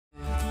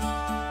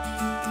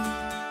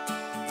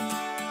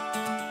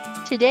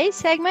Today's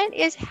segment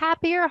is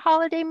Happier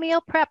Holiday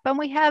Meal Prep, and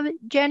we have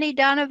Jennie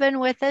Dunavan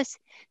with us.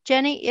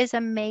 Jennie is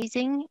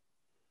amazing,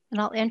 and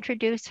I'll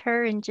introduce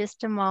her in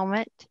just a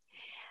moment.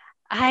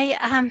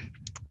 I'm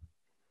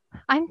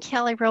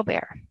Kelly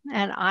Robert,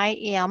 and I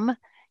am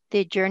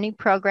the Journey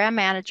Program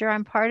Manager.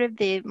 I'm part of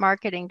the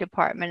marketing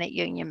department at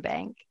Union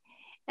Bank.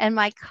 And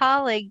my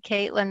colleague,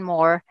 Caitlin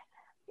Moore,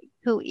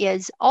 who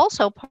is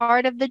also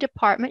part of the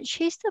department,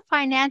 she's the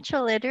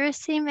Financial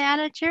Literacy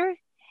Manager.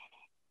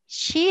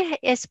 She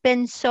has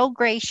been so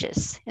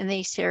gracious in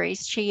these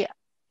series. She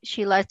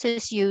lets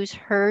us use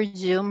her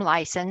Zoom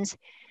license.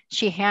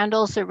 She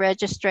handles the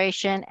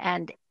registration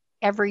and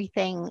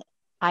everything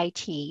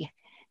IT.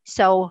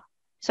 So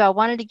I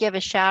wanted to give a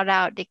shout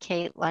out to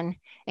Caitlin.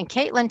 And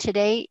Caitlin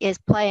today is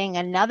playing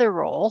another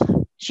role.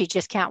 She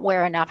just can't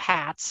wear enough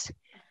hats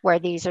where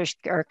these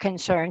are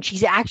concerned.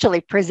 She's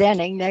actually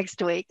presenting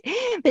next week.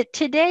 But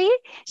today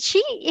she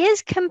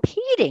is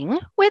competing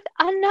with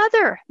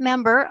another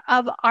member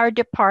of our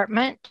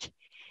department,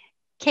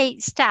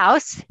 Kate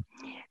Staus,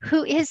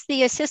 who is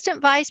the Assistant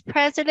Vice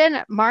President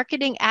of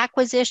Marketing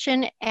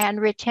Acquisition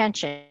and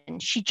Retention.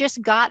 She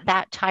just got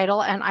that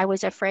title and I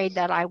was afraid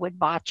that I would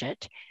botch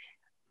it.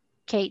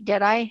 Kate,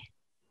 did I?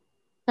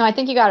 No, I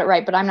think you got it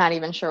right, but I'm not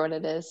even sure what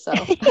it is. So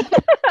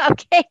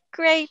okay,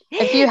 great.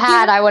 If you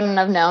had, I wouldn't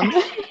have known.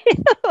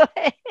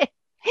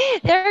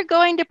 They're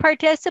going to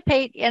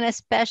participate in a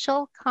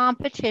special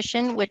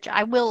competition, which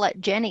I will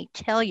let Jennie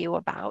tell you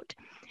about.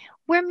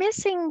 We're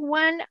missing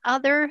one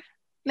other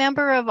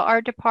member of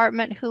our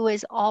department who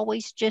is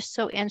always just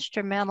so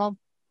instrumental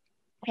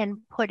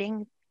in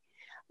putting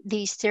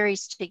these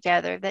series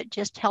together that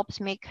just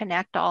helps me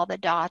connect all the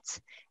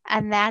dots.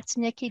 And that's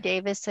Nikki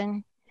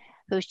Davison,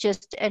 who's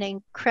just an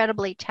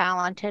incredibly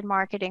talented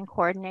marketing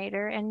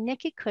coordinator. And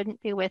Nikki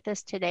couldn't be with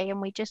us today,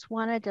 and we just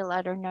wanted to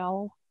let her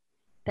know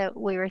that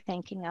we were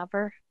thinking of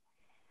her.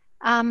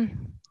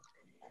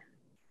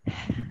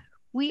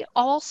 We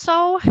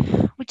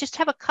just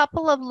have a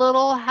couple of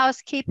little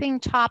housekeeping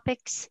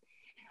topics.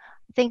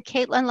 I think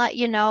Caitlin let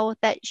you know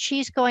that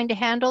she's going to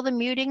handle the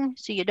muting,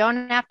 so you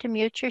don't have to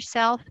mute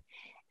yourself.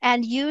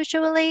 And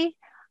usually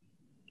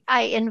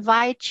I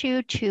invite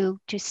you to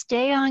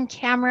stay on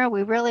camera.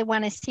 We really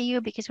want to see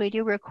you because we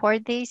do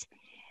record these.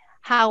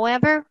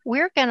 However,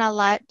 we're going to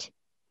let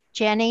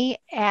Jennie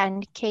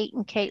and Kate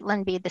and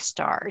Caitlin be the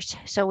stars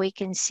so we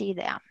can see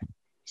them.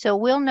 So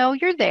we'll know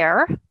you're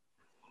there.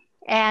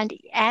 And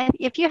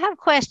if you have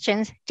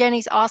questions,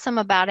 Jennie's awesome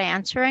about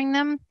answering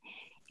them.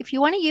 If you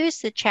want to use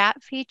the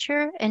chat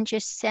feature and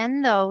just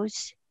send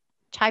those,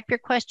 type your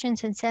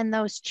questions and send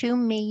those to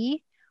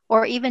me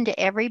or even to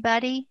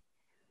everybody.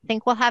 I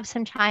think we'll have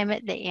some time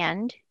at the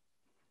end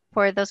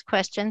for those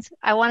questions.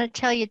 I want to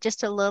tell you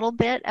just a little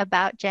bit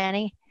about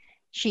Jennie.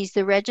 She's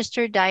the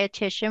registered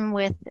dietitian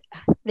with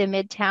the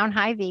Midtown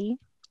Hy-Vee.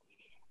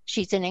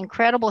 She's an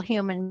incredible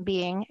human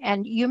being,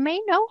 and you may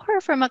know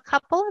her from a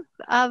couple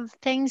of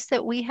things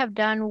that we have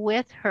done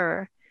with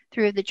her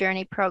through the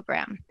Journey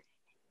program.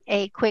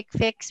 A quick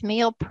fix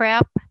meal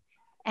prep,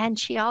 and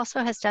she also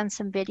has done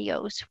some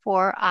videos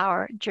for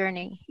our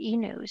Journey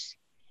e-news.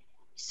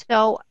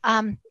 So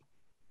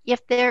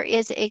if there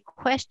is a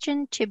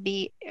question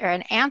or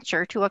an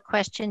answer to a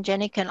question,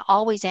 Jennie can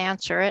always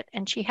answer it,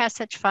 and she has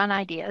such fun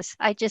ideas.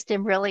 I just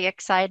am really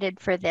excited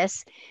for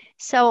this.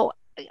 So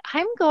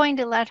I'm going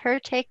to let her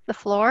take the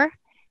floor.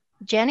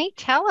 Jennie,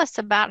 tell us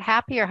about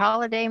Happier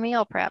Holiday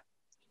Meal Prep.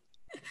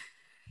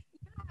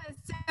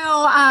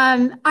 So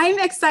I'm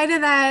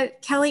excited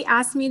that Kelly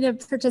asked me to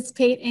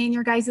participate in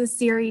your guys'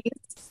 series.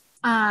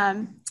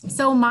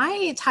 So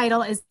my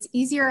title is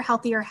Easier,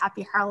 Healthier,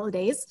 Happy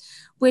Holidays,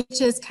 which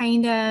is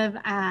kind of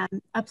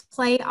a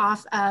play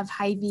off of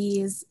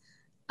Hy-Vee's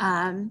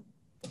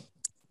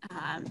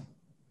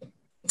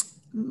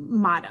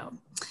motto.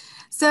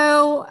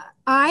 So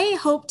I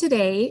hope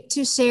today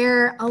to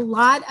share a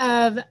lot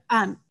of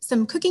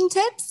some cooking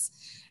tips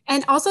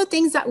and also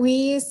things that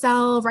we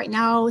sell right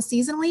now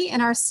seasonally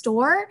in our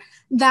store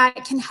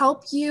that can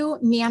help you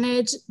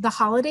manage the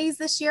holidays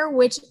this year,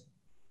 which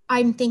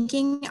I'm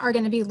thinking are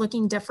going to be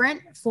looking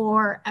different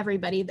for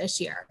everybody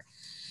this year.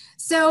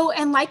 So,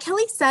 and like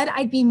Kelly said,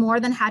 I'd be more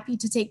than happy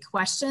to take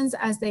questions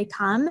as they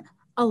come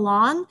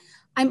along.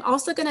 I'm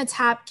also going to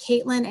tap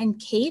Caitlin and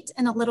Kate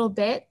in a little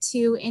bit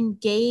to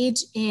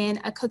engage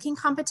in a cooking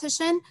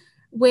competition,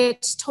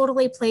 which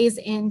totally plays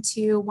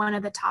into one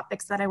of the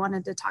topics that I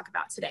wanted to talk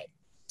about today.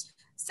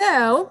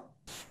 So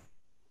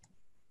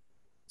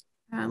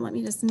let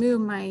me just move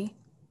my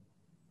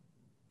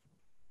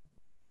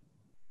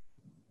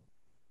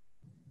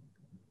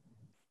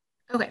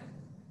okay.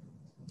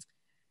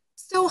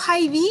 So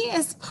Hy-Vee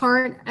is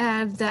part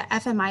of the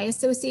FMI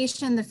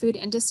Association, the Food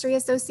Industry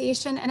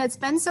Association, and it's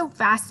been so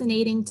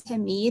fascinating to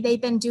me. They've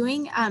been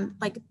doing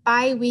like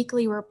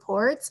bi-weekly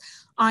reports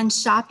on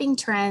shopping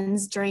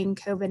trends during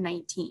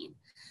COVID-19.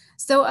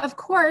 So of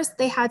course,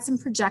 they had some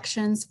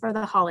projections for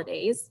the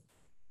holidays,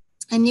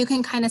 and you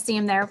can kind of see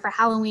them there for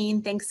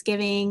Halloween,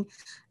 Thanksgiving,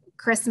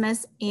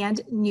 Christmas,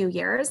 and New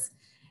Year's.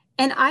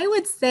 And I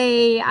would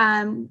say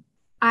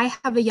I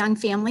have a young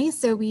family,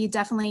 so we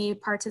definitely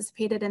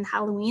participated in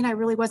Halloween. I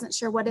really wasn't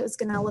sure what it was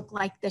going to look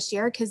like this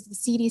year because the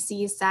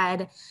CDC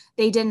said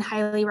they didn't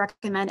highly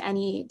recommend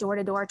any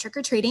door-to-door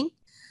trick-or-treating.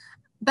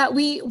 But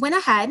we went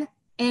ahead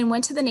and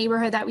went to the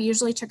neighborhood that we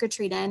usually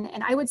trick-or-treat in,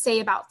 and I would say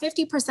about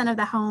 50% of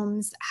the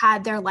homes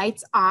had their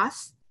lights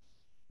off.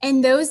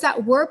 And those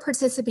that were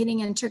participating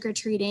in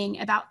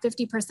trick-or-treating, about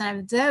 50%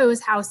 of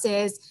those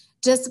houses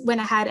just went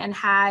ahead and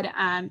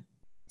had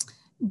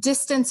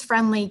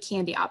distance-friendly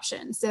candy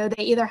options. So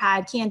they either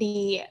had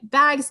candy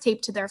bags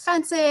taped to their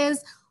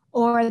fences,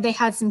 or they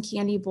had some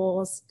candy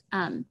bowls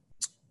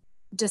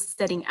just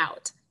sitting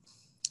out.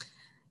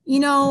 You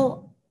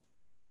know,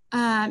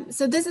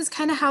 so this is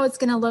kind of how it's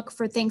going to look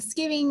for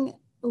Thanksgiving.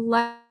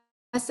 Less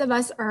of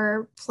us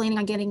are planning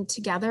on getting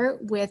together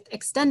with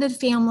extended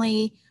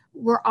family.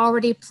 We're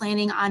already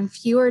planning on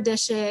fewer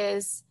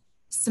dishes,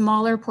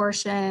 smaller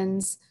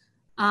portions,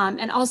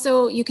 and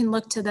also you can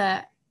look to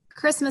the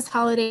Christmas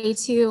holiday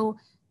too.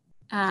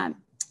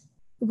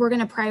 We're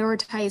going to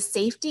prioritize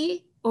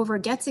safety over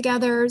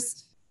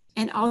get-togethers,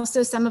 and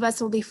also some of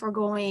us will be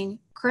foregoing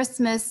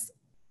Christmas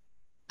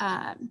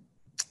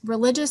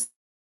religious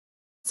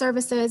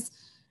services,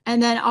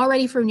 and then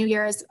already for New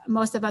Year's,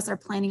 most of us are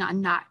planning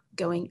on not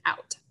going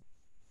out.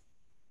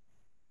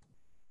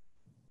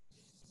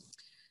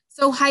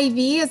 So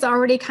Hy-Vee has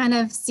already kind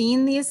of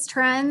seen these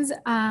trends.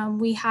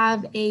 We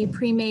have a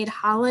pre-made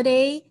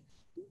holiday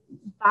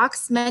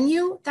box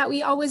menu that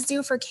we always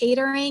do for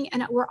catering,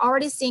 and we're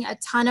already seeing a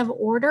ton of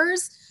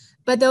orders,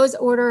 but those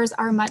orders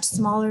are much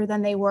smaller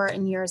than they were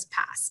in years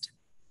past.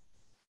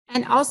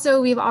 And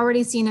also we've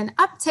already seen an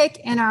uptick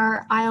in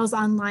our aisles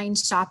online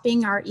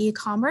shopping, our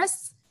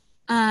e-commerce.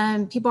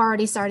 People are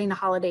already starting to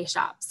holiday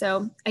shop.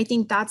 So I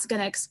think that's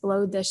going to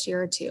explode this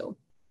year too.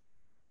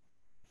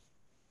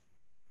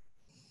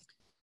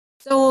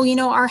 So, you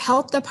know, our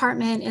health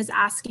department is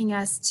asking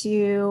us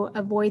to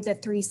avoid the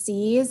 3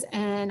 C's,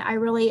 and I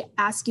really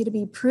ask you to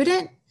be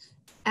prudent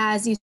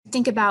as you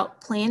think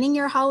about planning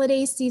your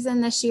holiday season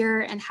this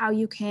year and how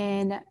you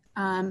can,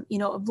 you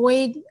know,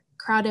 avoid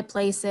crowded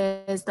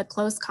places, the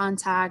close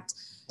contact,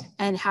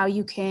 and how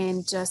you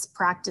can just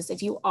practice,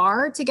 if you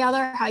are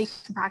together, how you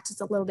can practice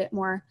a little bit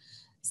more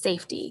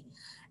safety.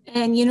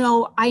 And, you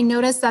know, I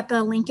noticed that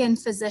the Lincoln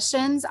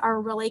physicians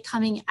are really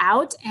coming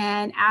out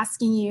and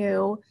asking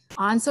you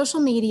on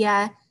social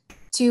media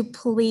to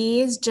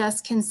please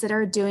just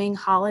consider doing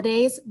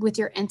holidays with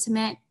your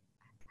intimate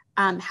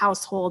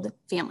household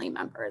family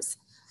members.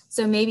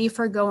 So maybe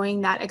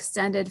forgoing that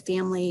extended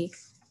family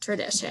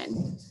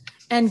tradition.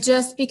 And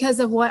just because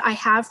of what I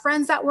have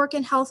friends that work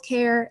in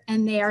healthcare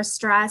and they are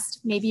stressed,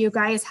 maybe you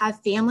guys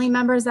have family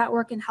members that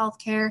work in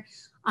healthcare.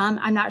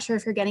 I'm not sure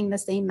if you're getting the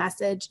same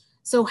message.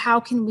 So how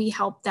can we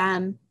help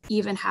them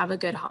even have a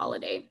good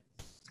holiday?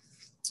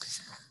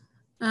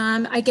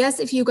 I guess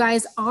if you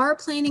guys are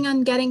planning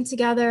on getting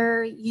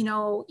together, you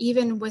know,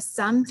 even with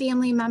some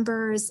family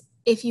members,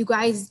 if you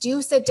guys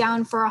do sit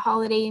down for a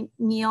holiday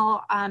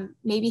meal,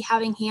 maybe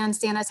having hand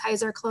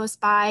sanitizer close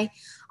by,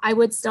 I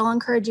would still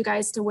encourage you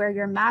guys to wear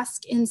your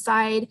mask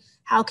inside.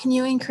 How can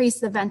you increase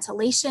the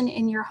ventilation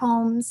in your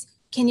homes?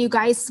 Can you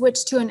guys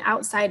switch to an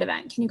outside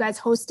event? Can you guys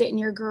host it in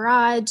your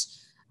garage?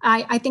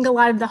 I think a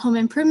lot of the home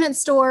improvement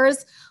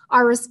stores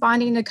are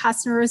responding to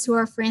customers who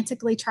are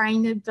frantically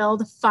trying to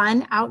build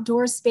fun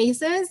outdoor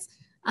spaces.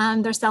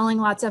 They're selling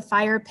lots of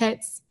fire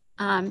pits.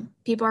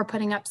 People are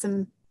putting up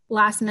some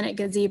last minute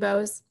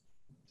gazebos.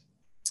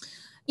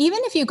 Even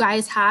if you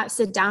guys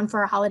sit down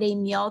for a holiday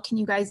meal, can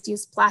you guys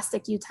use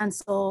plastic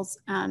utensils?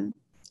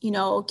 You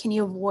know, can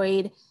you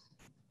avoid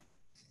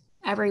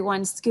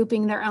everyone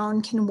scooping their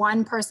own? Can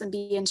one person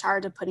be in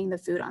charge of putting the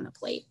food on the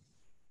plate?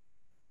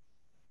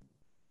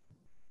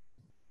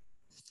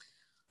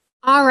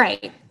 All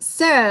right,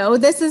 so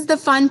this is the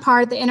fun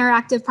part, the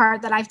interactive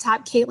part that I've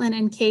taught Caitlin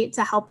and Kate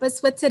to help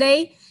us with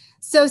today.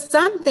 So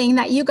something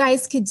that you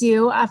guys could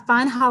do, a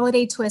fun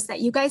holiday twist that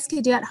you guys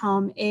could do at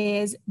home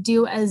is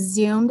do a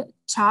Zoomed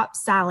chop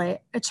salad,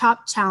 a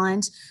chop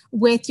challenge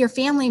with your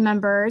family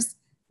members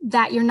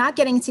that you're not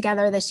getting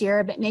together this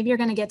year, but maybe you're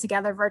gonna get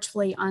together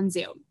virtually on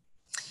Zoom.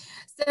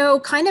 So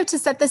kind of to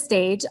set the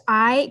stage,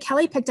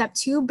 Kelly picked up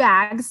 2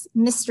 bags,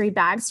 mystery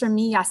bags from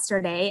me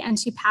yesterday, and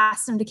she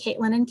passed them to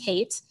Caitlin and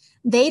Kate.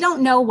 They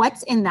don't know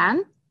what's in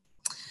them.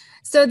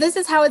 So this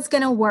is how it's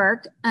going to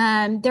work.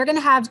 They're going to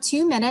have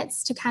 2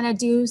 minutes to kind of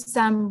do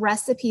some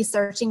recipe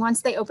searching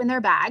once they open their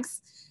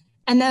bags.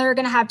 And then they're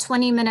going to have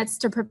 20 minutes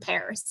to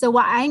prepare. So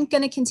while I'm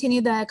going to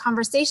continue the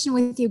conversation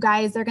with you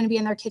guys, they're going to be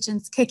in their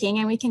kitchens cooking,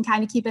 and we can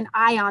kind of keep an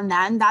eye on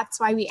them. That's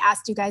why we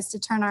asked you guys to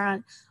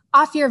turn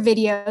off your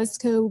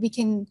videos so we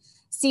can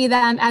see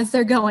them as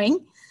they're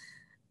going.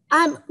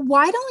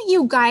 Why don't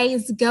you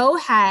guys go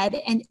ahead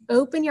and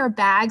open your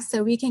bags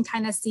so we can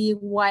kind of see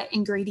what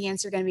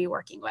ingredients you're going to be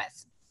working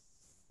with.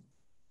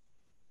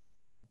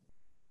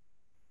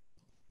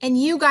 And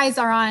you guys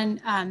are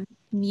on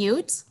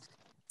mute.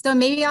 So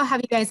maybe I'll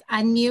have you guys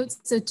unmute.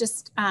 So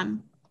just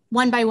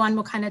one by one,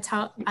 we'll kind of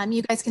tell,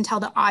 you guys can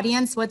tell the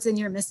audience what's in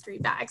your mystery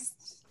bags.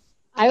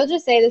 I will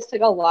just say this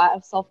took a lot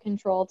of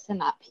self-control to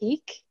not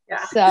peek.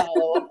 Yeah.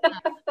 So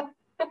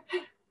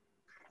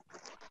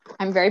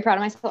I'm very proud of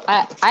myself.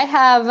 I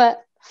have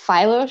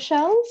phyllo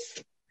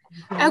shells.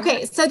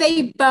 Okay, so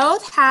they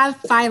both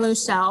have phyllo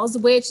shells,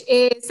 which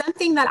is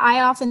something that I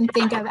often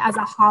think of as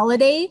a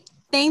holiday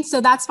thing. So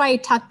that's why I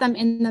tuck them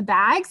in the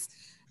bags.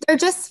 They're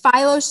just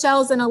phyllo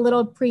shells in a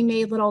little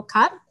pre-made little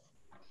cup.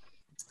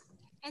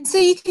 And so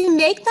you can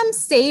make them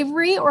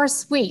savory or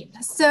sweet.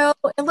 So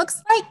it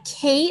looks like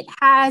Kate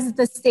has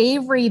the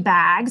savory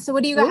bag. So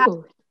what do you have?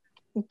 Ooh,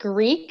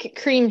 Greek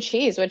cream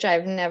cheese, which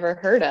I've never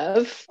heard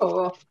of.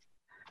 Oh.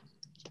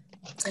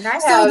 And I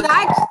So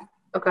have,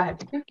 oh, go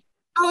ahead.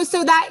 Oh,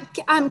 so that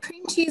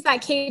cream cheese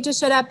that Kate just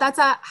showed up, that's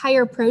a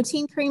higher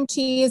protein cream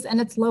cheese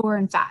and it's lower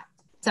in fat.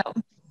 So.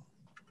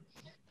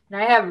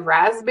 And I have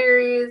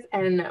raspberries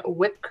and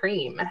whipped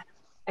cream,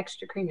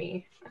 extra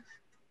creamy.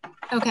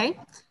 Okay.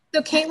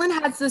 So Caitlin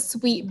has the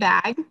sweet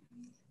bag.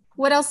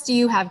 What else do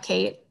you have,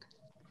 Kate?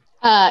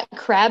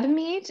 Crab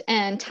meat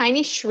and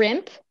tiny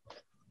shrimp.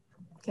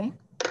 Okay.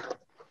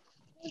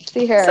 Let's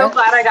see here. So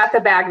glad I got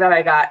the bag that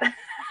I got.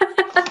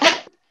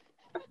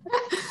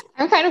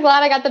 I'm kind of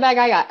glad I got the bag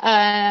I got.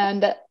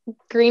 And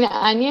green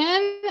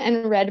onion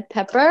and red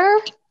pepper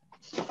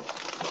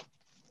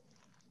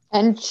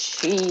and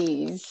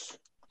cheese.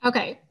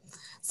 Okay.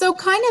 So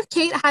kind of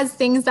Kate has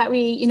things that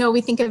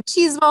we think of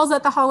cheese balls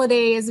at the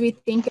holidays. We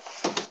think of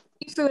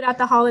food at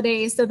the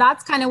holidays. So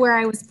that's kind of where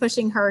I was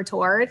pushing her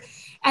toward.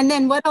 And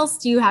then what else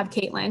do you have,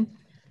 Caitlin?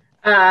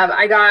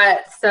 I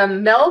got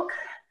some milk,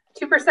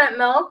 2%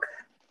 milk,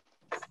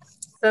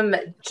 some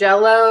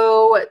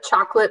Jell-O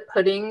chocolate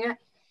pudding.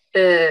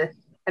 I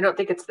don't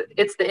think it's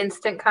the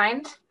instant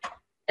kind.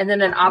 And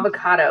then an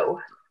avocado,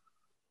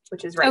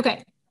 which is right.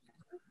 Okay.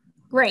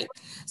 Great.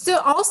 So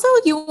also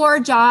your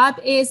job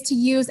is to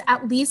use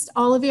at least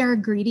all of your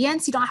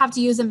ingredients. You don't have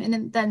to use them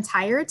in the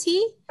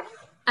entirety.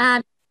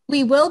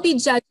 We will be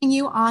judging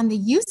you on the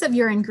use of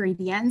your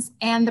ingredients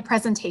and the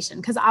presentation,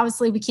 because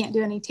obviously we can't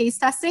do any taste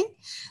testing.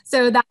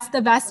 So that's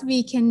the best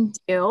we can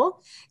do.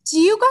 Do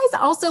you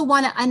guys also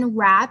want to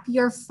unwrap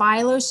your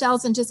phyllo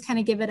shells and just kind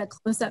of give it a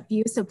close-up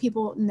view so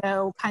people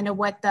know kind of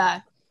what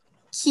the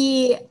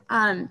key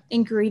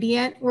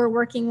ingredient we're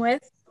working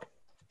with?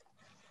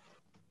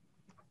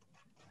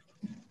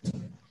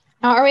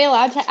 Now, are we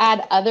allowed to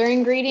add other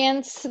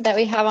ingredients that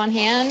we have on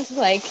hand?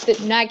 Like we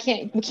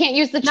can't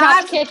use the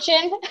chop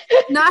kitchen.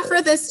 Not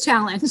for this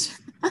challenge.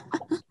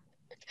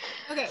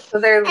 Okay. So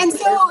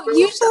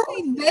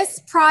usually this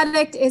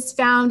product is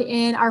found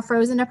in our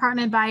frozen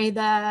department by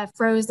the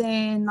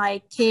frozen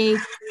like cake.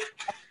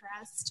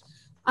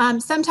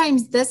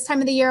 Sometimes this time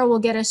of the year we'll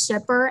get a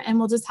shipper and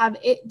we'll just have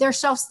it. They're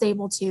shelf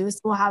stable too,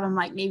 so we'll have them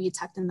like maybe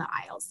tucked in the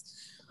aisles.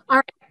 All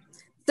right.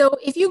 So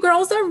if you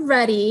girls are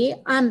ready,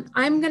 I'm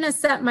going to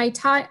set my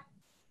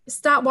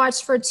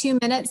stopwatch for 2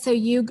 minutes so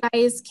you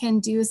guys can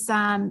do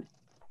some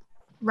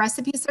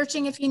recipe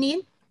searching if you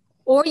need,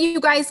 or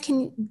you guys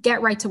can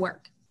get right to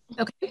work.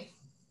 Okay.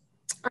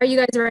 Are you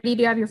guys ready?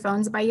 Do you have your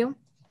phones by you?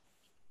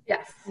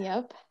 Yes.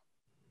 Yep.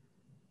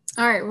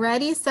 All right.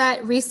 Ready,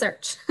 set,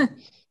 research.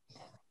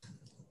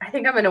 I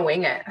think I'm going to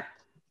wing it.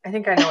 I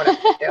think I know what I'm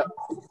going to do.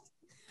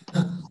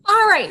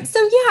 All right.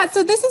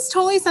 So this is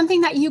totally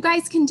something that you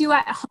guys can do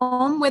at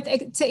home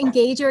to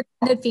engage your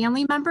extended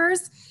family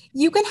members.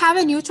 You can have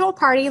a neutral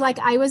party like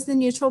I was the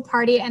neutral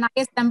party and I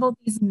assembled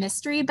these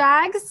mystery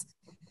bags.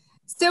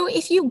 So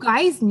if you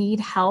guys need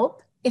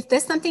help, if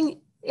this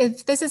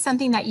is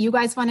something that you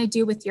guys want to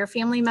do with your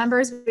family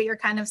members, but you're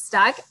kind of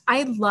stuck,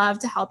 I'd love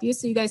to help you.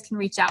 So you guys can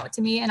reach out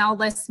to me and I'll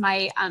list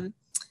my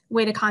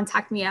way to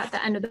contact me at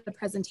the end of the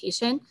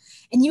presentation.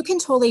 And you can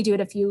totally do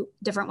it a few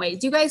different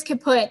ways. You guys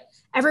could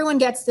everyone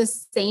gets the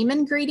same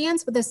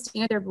ingredients with a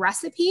standard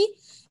recipe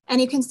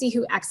and you can see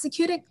who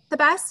executed the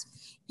best.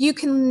 You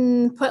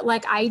can put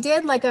like I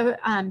did, like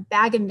a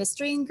bag of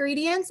mystery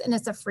ingredients and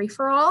it's a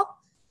free-for-all.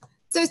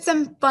 So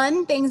some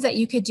fun things that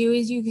you could do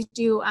is you could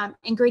do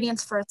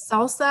ingredients for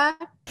salsa.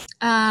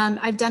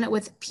 I've done it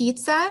with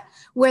pizza,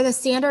 where the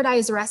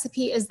standardized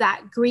recipe is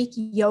that Greek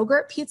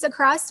yogurt pizza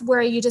crust,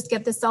 where you just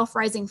get the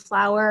self-rising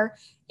flour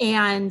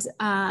and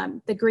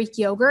the Greek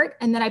yogurt.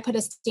 And then I put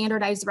a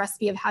standardized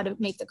recipe of how to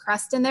make the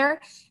crust in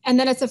there. And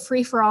then it's a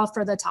free-for-all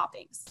for the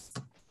toppings.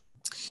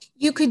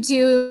 You could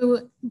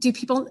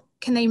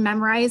can they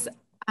memorize,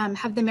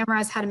 have them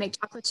memorize how to make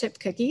chocolate chip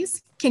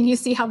cookies? Can you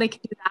see how they can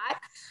do that?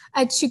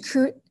 A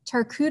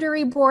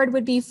charcuterie board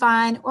would be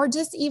fun, or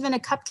just even a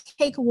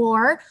cupcake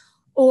war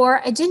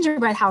or a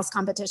gingerbread house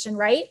competition,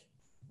 right?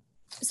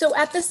 So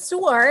at the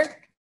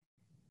store,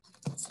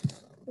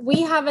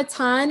 we have a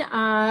ton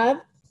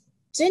of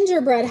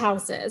gingerbread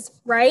houses,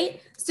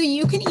 right? So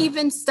you can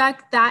even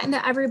stuck that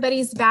into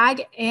everybody's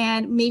bag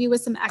and maybe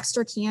with some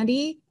extra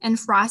candy and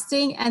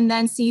frosting and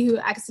then see who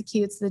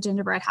executes the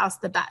gingerbread house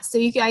the best. So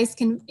you guys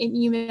can,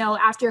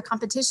 after your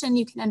competition,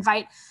 you can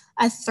invite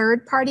a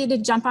third party to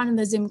jump on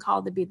the Zoom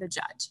call to be the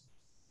judge.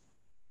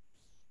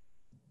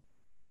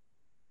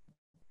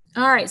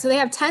 All right, so they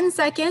have 10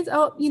 seconds.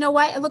 Oh, you know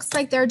what? It looks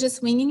like they're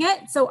just winging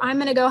it. So I'm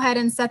going to go ahead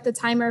and set the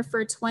timer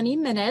for 20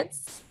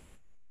 minutes.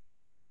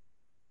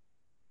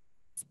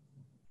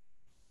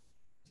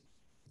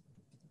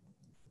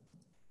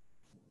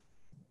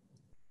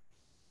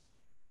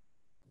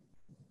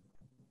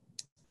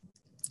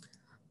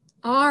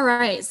 All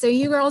right, so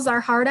you girls are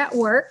hard at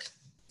work.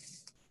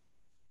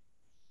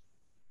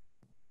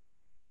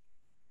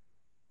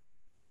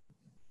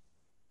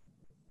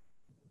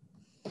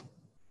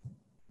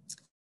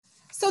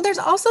 So there's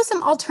also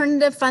some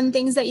alternative fun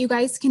things that you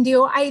guys can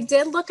do. I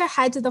did look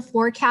ahead to the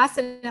forecast,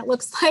 and it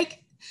looks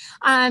like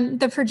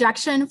the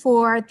projection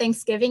for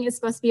Thanksgiving is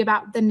supposed to be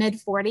about the mid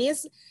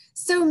 40s.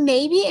 So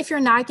maybe if you're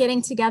not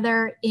getting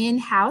together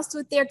in-house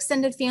with their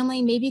extended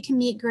family, maybe you can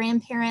meet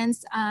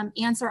grandparents,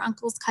 aunts or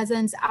uncles,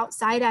 cousins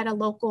outside at a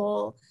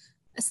local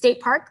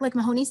state park, like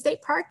Mahoney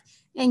State Park,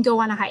 and go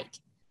on a hike.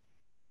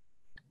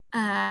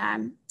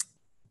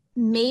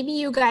 Maybe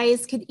you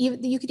guys could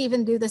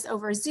even do this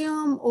over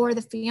Zoom, or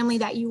the family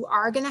that you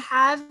are going to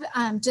have,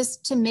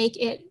 just to make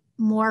it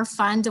more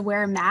fun to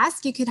wear a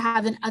mask. You could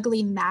have an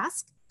ugly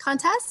mask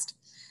contest.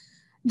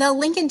 The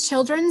Lincoln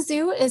Children's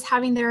Zoo is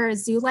having their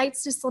zoo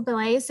lights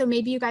display, so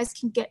maybe you guys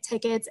can get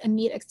tickets and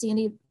meet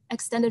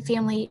extended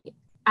family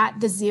at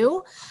the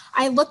zoo.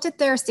 I looked at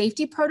their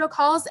safety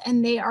protocols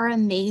and they are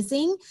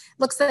amazing.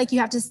 Looks like you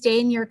have to stay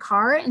in your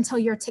car until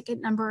your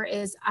ticket number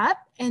is up,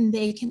 and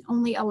they can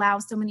only allow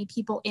so many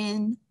people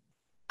in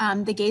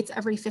the gates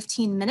every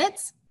 15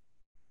 minutes.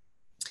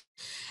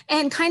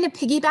 And kind of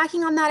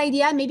piggybacking on that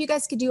idea, maybe you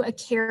guys could do a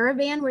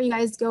caravan where you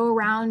guys go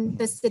around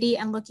the city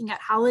and looking at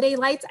holiday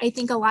lights. I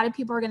think a lot of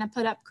people are going to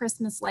put up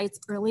Christmas lights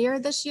earlier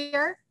this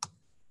year.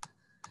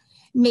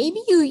 Maybe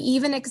you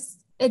even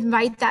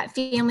invite that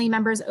family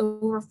members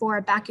over for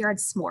a backyard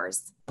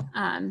s'mores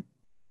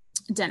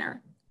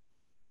dinner,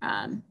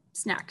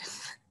 snack.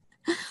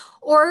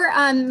 Or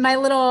my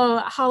little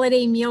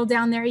holiday meal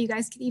down there, you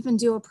guys could even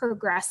do a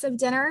progressive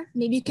dinner.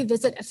 Maybe you could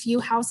visit a few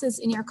houses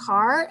in your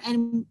car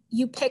and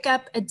you pick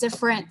up a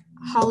different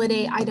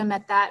holiday item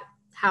at that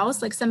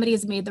house. Like somebody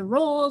has made the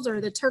rolls or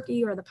the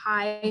turkey or the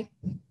pie.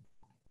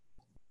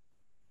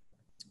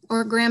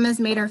 Or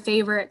grandma's made her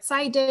favorite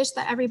side dish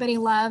that everybody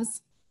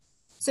loves.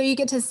 So you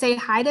get to say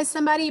hi to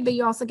somebody, but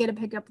you also get to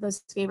pick up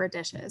those favorite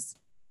dishes.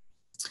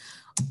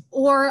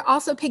 Or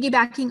also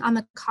piggybacking on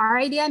the car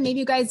idea, maybe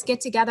you guys get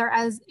together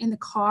as in the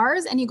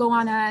cars and you go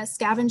on a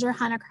scavenger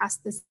hunt across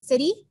the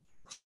city.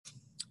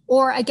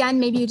 Or again,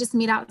 maybe you just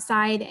meet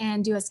outside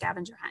and do a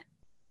scavenger hunt.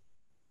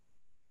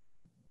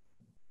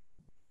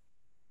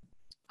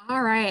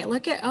 All right,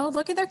 look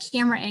at their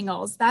camera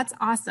angles. That's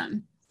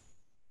awesome.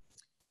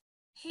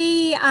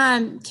 Hey,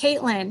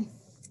 Caitlin,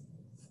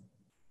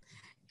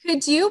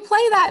 could you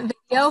play that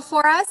video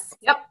for us?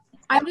 Yep.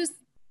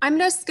 I'm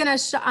just gonna,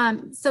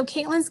 so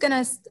Caitlin's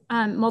gonna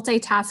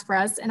multitask for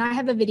us, and I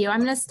have a video. I'm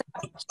gonna stop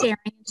sharing,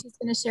 and she's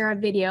gonna share a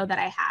video that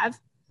I have.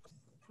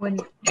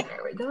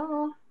 There we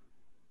go.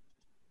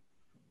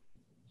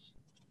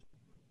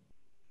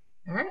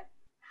 All right.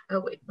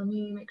 Oh wait, let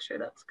me make sure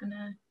that's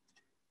gonna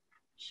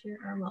share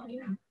our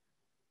volume.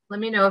 Let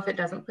me know if it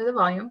doesn't play the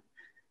volume.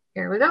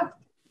 Here we go.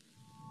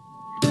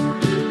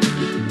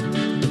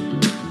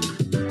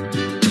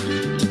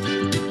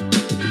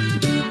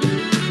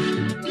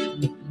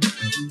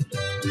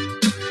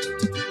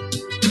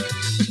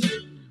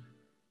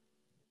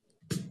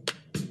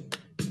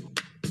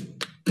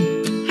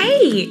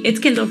 Hey, it's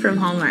Kendall from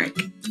Hallmark,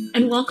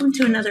 and welcome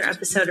to another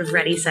episode of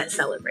Ready, Set,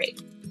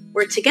 Celebrate,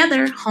 where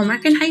together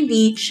Hallmark and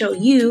Hy-Vee show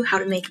you how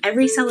to make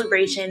every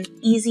celebration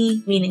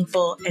easy,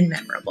 meaningful, and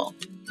memorable.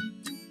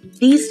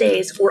 These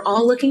days, we're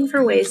all looking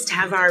for ways to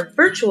have our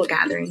virtual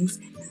gatherings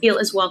feel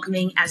as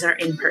welcoming as our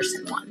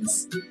in-person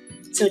ones.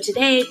 So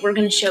today, we're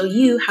going to show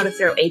you how to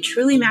throw a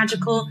truly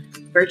magical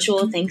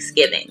virtual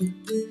Thanksgiving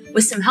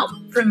with some help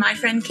from my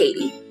friend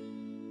Katie.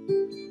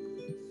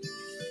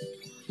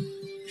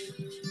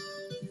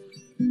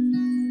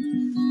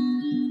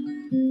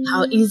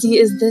 How easy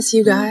is this,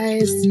 you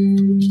guys?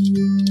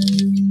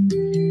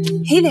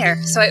 Hey there!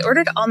 So I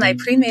ordered all my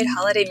pre-made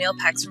holiday meal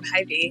packs from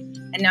Hy-Vee,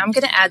 and now I'm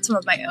going to add some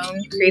of my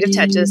own creative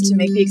touches to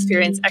make the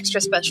experience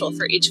extra special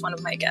for each one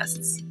of my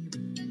guests.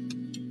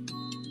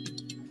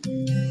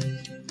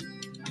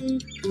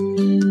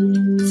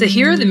 So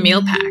here are the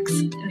meal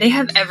packs. They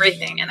have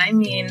everything, and I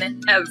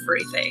mean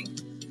everything.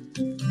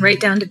 Right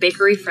down to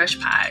bakery fresh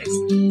pies.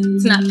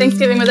 It's not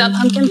Thanksgiving without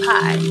pumpkin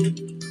pie.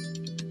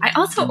 I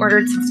also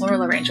ordered some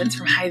floral arrangements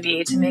from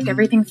Hy-Vee to make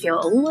everything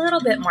feel a little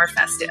bit more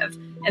festive,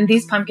 and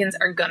these pumpkins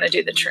are gonna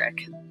do the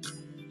trick.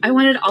 I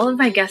wanted all of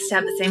my guests to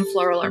have the same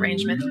floral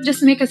arrangement,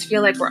 just to make us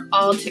feel like we're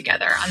all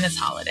together on this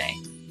holiday.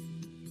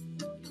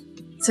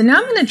 So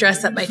now I'm gonna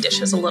dress up my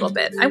dishes a little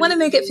bit. I wanna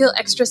make it feel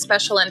extra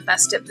special and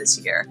festive this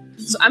year.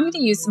 So I'm gonna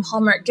use some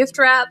Hallmark gift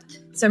wrap,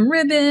 some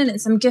ribbon, and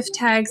some gift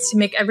tags to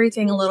make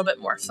everything a little bit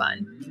more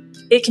fun.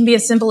 It can be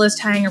as simple as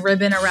tying a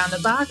ribbon around the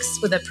box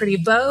with a pretty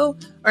bow,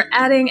 or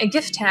adding a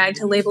gift tag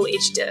to label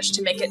each dish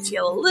to make it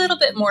feel a little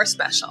bit more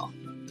special.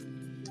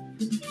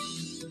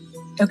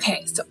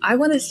 Okay, so I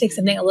want to stick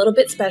something a little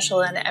bit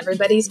special into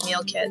everybody's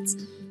meal kits.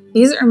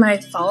 These are my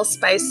fall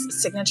spice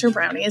signature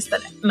brownies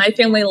that my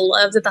family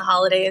loves at the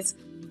holidays.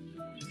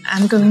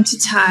 I'm going to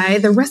tie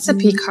the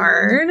recipe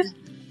card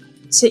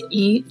to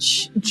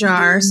each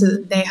jar so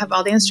that they have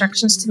all the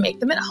instructions to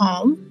make them at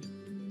home.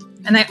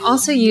 And I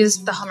also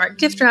used the Hallmark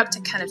gift wrap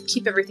to kind of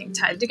keep everything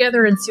tied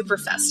together and super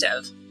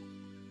festive.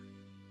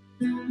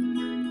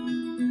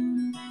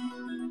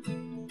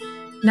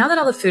 Now that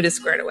all the food is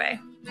squared away,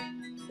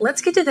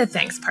 let's get to the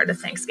thanks part of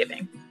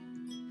Thanksgiving.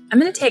 I'm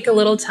going to take a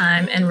little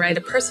time and write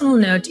a personal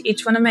note to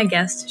each one of my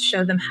guests to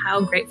show them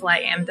how grateful I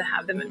am to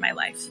have them in my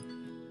life.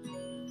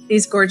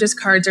 These gorgeous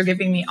cards are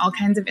giving me all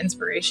kinds of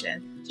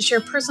inspiration to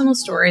share personal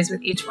stories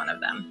with each one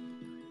of them.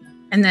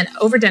 And then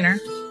over dinner,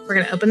 we're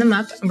going to open them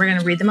up and we're going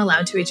to read them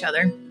aloud to each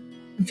other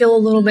and feel a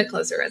little bit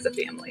closer as a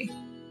family.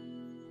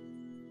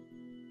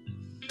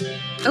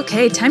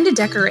 Okay, time to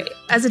decorate.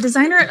 As a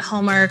designer at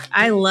Hallmark,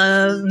 I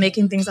love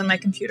making things on my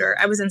computer.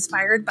 I was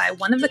inspired by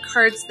one of the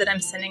cards that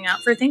I'm sending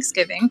out for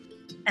Thanksgiving,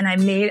 and I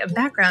made a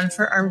background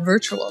for our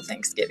virtual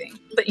Thanksgiving.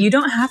 But you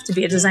don't have to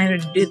be a designer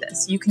to do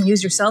this. You can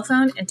use your cell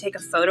phone and take a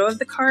photo of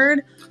the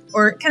card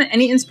or kind of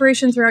any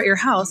inspiration throughout your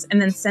house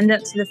and then send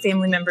it to the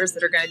family members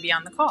that are going to be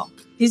on the call.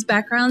 These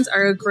backgrounds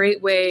are a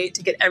great way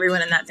to get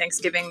everyone in that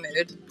Thanksgiving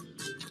mood.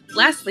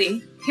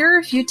 Lastly, here are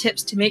a few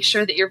tips to make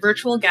sure that your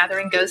virtual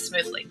gathering goes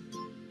smoothly.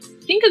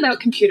 Think about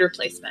computer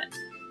placement.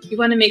 You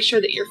want to make sure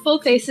that your full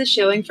face is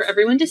showing for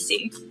everyone to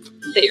see,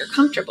 that you're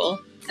comfortable,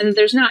 and that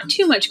there's not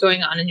too much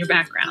going on in your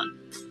background.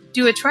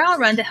 Do a trial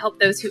run to help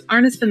those who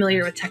aren't as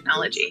familiar with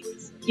technology.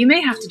 You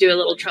may have to do a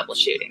little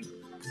troubleshooting.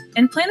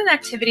 And plan an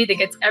activity that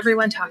gets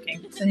everyone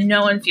talking so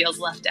no one feels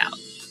left out.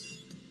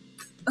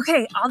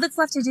 Okay, all that's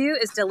left to do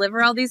is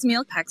deliver all these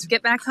meal packs,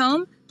 get back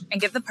home, and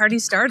get the party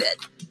started.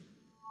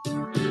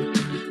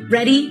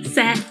 Ready,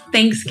 set,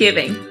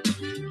 Thanksgiving.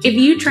 If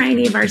you try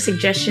any of our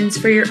suggestions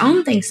for your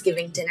own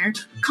Thanksgiving dinner,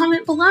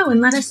 comment below and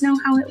let us know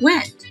how it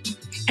went.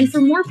 And for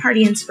more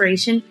party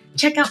inspiration,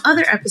 check out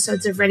other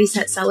episodes of Ready,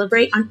 Set,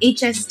 Celebrate on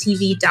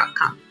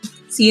hstv.com.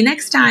 See you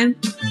next time.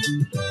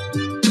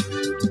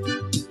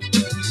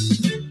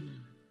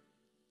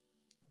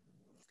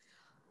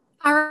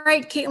 All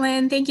right,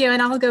 Caitlin, thank you. And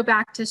I'll go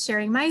back to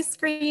sharing my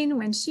screen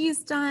when she's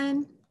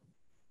done.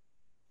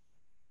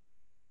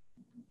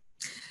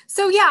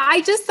 So yeah,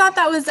 I just thought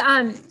that was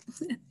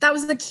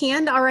the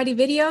canned already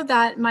video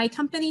that my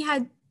company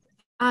had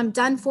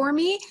done for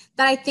me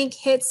that I think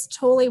hits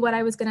totally what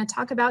I was going to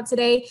talk about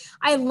today.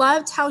 I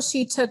loved how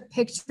she took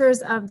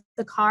pictures of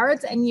the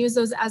cards and used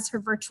those as her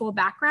virtual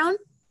background.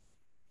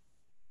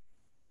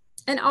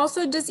 And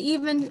also just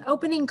even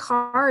opening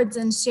cards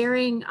and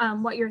sharing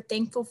what you're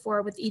thankful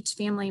for with each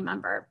family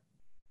member.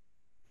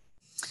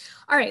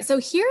 All right, so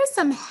here's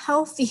some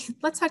healthy,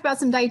 let's talk about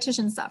some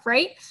dietitian stuff,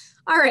 right?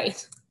 All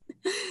right.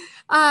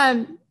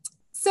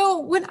 So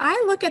when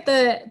I look at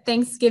the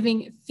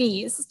Thanksgiving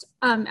feast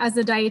as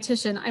a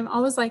dietitian, I'm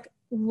always like,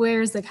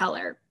 where's the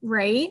color,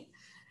 right?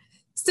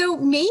 So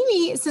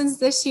maybe since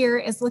this year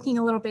is looking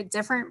a little bit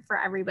different for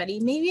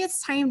everybody, maybe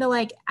it's time to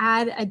like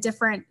add a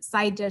different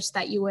side dish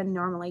that you wouldn't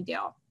normally do.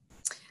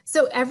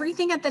 So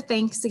everything at the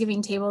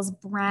Thanksgiving table is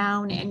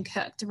brown and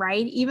cooked,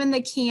 right? Even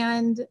the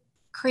canned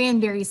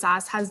cranberry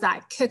sauce has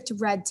that cooked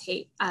red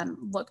tape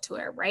look to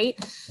it, right?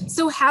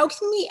 So how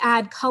can we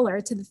add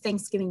color to the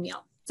Thanksgiving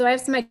meal? So I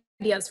have some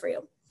ideas for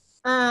you.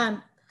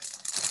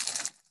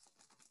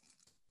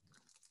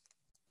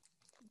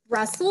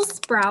 Brussels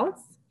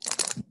sprouts.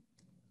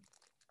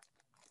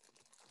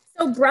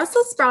 So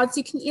Brussels sprouts,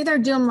 you can either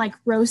do them like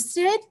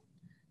roasted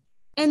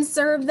and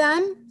serve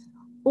them,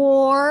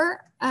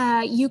 or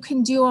you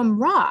can do them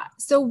raw.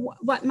 So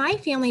what my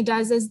family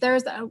does is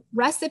there's a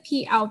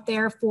recipe out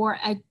there for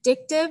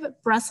addictive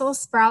Brussels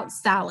sprout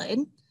salad.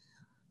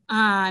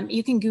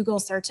 You can Google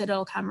search it,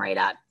 it'll come right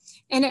up.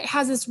 And it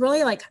has this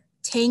really like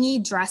tangy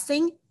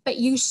dressing, but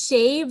you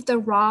shave the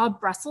raw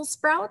Brussels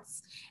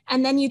sprouts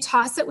and then you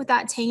toss it with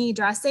that tangy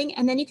dressing.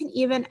 And then you can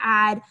even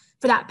add,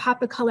 for that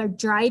pop of color,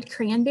 dried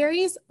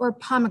cranberries or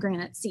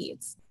pomegranate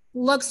seeds.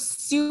 Looks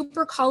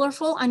super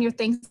colorful on your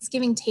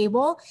Thanksgiving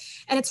table.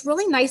 And it's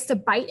really nice to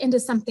bite into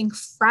something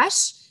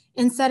fresh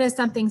instead of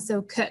something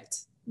so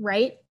cooked,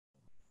 right?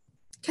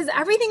 Because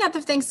everything at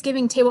the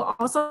Thanksgiving table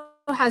also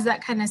has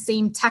that kind of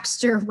same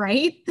texture,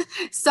 right?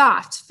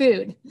 Soft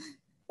food.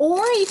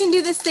 Or you can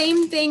do the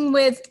same thing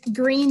with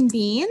green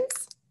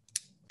beans.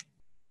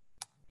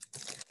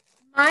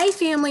 My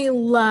family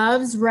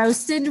loves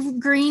roasted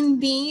green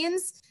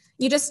beans.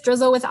 You just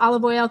drizzle with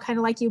olive oil, kind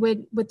of like you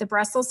would with the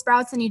Brussels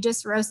sprouts, and you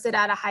just roast it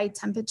at a high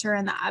temperature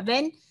in the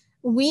oven.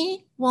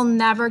 We will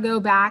never go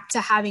back to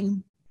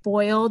having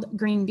boiled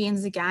green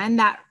beans again.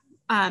 That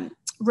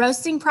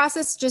roasting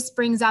process just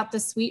brings out the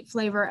sweet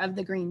flavor of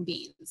the green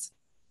beans.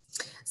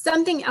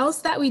 Something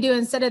else that we do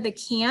instead of the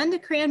canned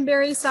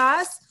cranberry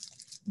sauce,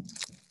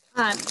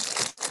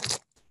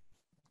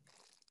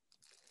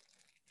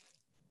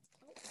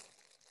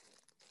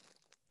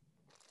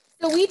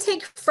 So we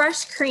take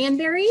fresh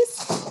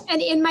cranberries,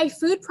 and in my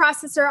food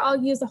processor,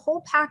 I'll use a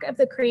whole pack of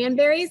the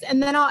cranberries,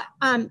 and then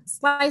I'll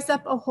slice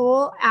up a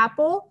whole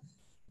apple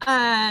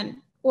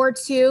or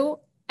two,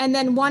 and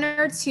then 1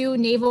 or 2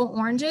 navel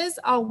oranges.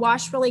 I'll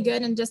wash really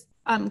good and just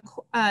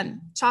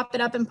chop it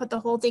up and put the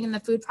whole thing in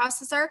the food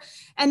processor.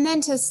 And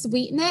then to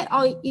sweeten it,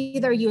 I'll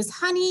either use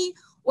honey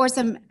or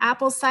some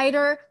apple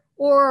cider,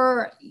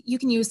 or you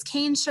can use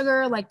cane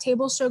sugar, like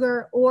table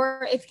sugar,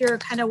 or if you're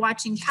kind of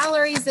watching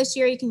calories this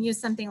year, you can use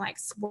something like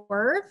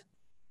Swerve.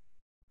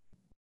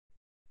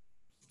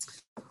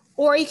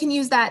 Or you can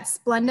use that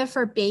Splenda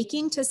for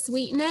baking to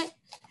sweeten it.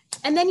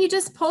 And then you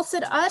just pulse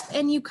it up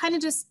and you kind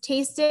of just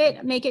taste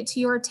it, make it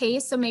to your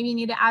taste. So maybe you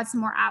need to add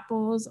some more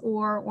apples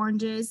or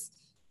oranges.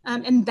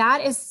 And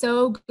that is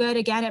so good.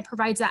 Again, it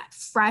provides that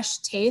fresh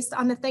taste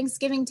on the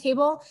Thanksgiving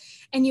table.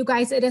 And you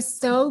guys, it is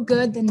so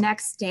good the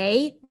next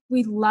day.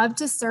 We love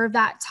to serve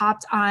that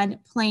topped on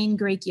plain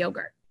Greek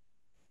yogurt.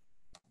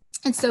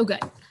 It's so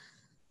good.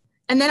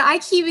 And then I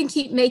even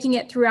keep making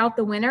it throughout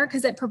the winter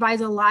because it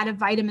provides a lot of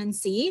vitamin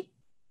C.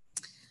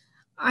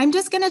 I'm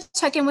just going to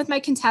check in with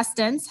my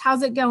contestants.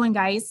 How's it going,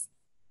 guys?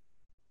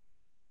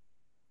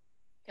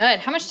 Good.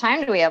 How much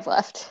time do we have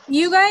left?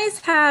 You guys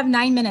have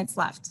 9 minutes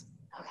left.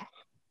 Okay.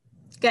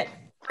 Good.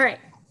 All right.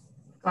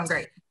 Going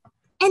great.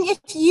 And if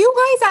you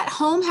guys at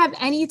home have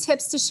any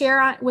tips to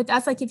share with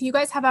us, like if you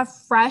guys have a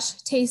fresh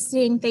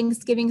tasting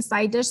Thanksgiving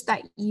side dish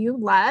that you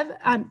love,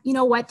 you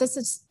know what,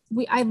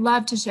 I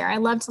love to share. I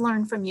love to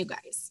learn from you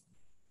guys.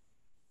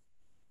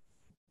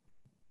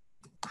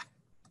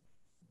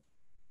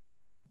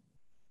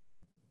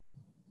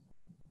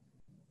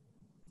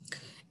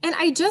 And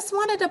I just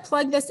wanted to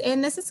plug this in.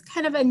 This is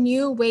kind of a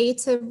new way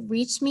to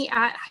reach me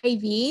at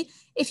Hy-Vee.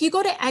 If you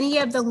go to any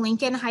of the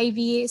Lincoln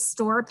Hy-Vee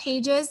store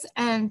pages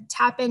and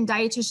tap in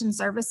dietitian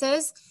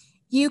services,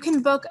 you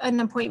can book an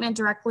appointment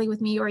directly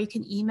with me or you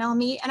can email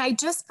me. And I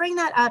just bring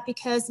that up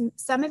because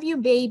some of you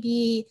may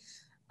be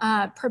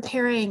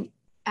preparing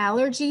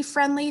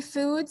allergy-friendly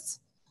foods.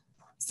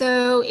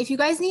 So if you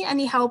guys need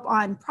any help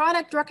on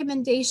product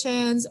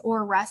recommendations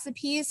or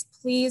recipes,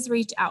 please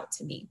reach out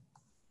to me.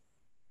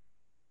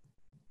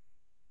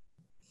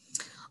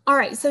 All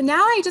right, so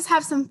now I just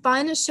have some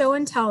fun show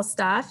and tell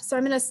stuff. So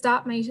I'm going to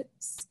stop my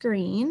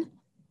screen.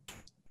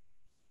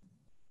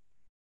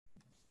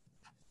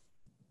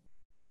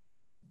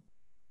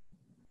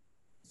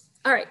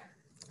 All right.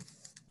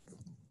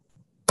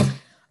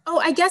 Oh,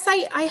 I guess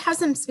I have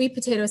some sweet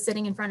potatoes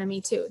sitting in front of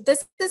me too.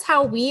 This is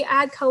how we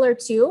add color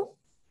too.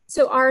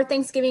 So our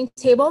Thanksgiving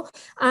table,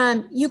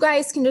 you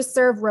guys can just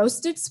serve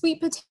roasted sweet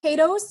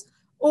potatoes.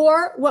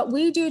 Or what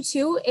we do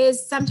too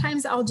is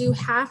sometimes I'll do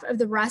half of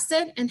the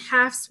russet and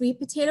half sweet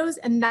potatoes,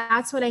 and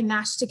that's what I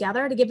mash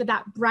together to give it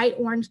that bright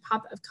orange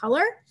pop of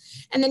color.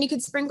 And then you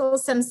could sprinkle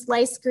some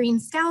sliced green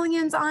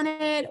scallions on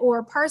it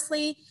or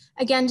parsley,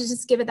 again, to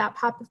just give it that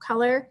pop of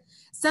color.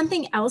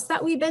 Something else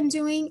that we've been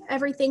doing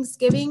every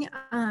Thanksgiving,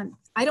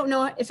 I don't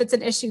know if it's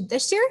an issue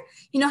this year,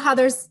 you know how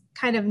there's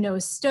kind of no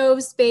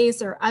stove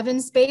space or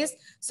oven space.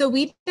 So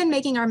we've been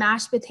making our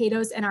mashed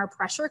potatoes in our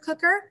pressure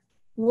cooker.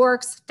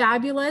 Works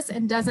fabulous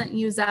and doesn't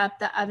use up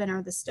the oven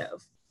or the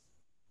stove.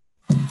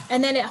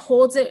 And then it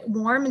holds it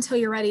warm until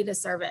you're ready to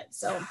serve it.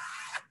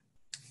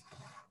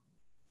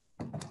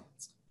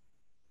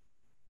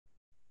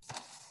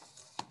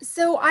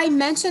 So I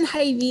mentioned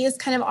Hy-Vee is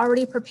kind of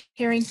already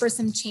preparing for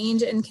some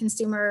change in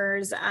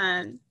consumers'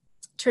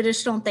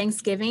 traditional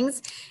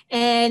Thanksgivings.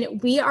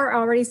 And we are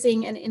already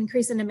seeing an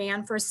increase in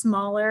demand for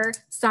smaller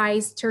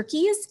size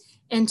turkeys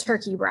and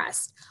turkey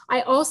breast.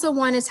 I also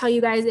want to tell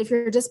you guys, if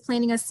you're just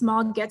planning a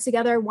small get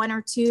together, 1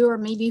 or 2 or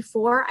maybe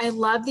 4, I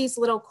love these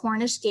little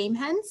Cornish game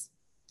hens.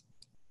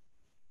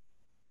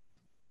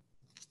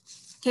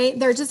 Okay,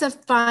 they're just a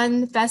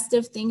fun,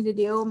 festive thing to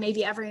do.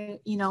 Maybe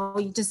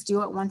you just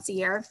do it once a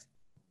year.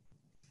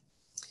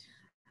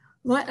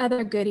 What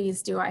other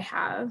goodies do I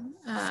have?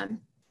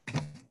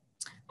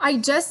 I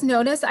just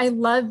noticed I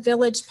love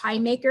Village Pie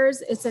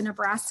Makers. It's a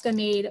Nebraska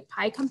made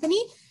pie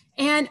company.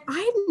 And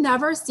I've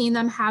never seen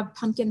them have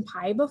pumpkin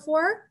pie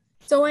before.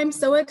 So I'm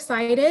so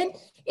excited.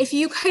 If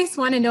you guys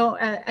want to know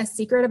a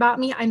secret about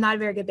me, I'm not a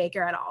very good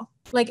baker at all.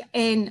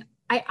 And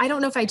I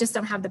don't know if I just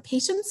don't have the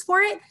patience for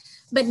it,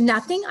 but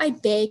nothing I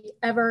bake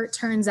ever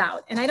turns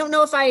out. And I don't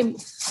know if I'm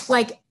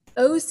like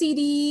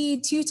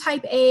OCD, 2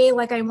 type A,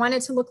 like I want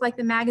it to look like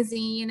the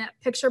magazine,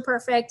 picture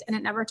perfect, and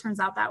it never turns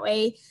out that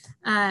way.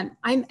 I'm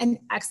an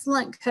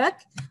excellent cook.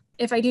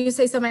 If I do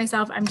say so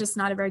myself, I'm just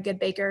not a very good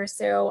baker.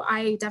 So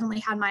I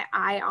definitely had my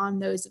eye on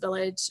those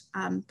Village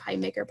Pie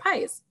Maker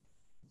pies.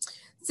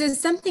 So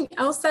something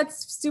else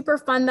that's super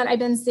fun that I've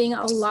been seeing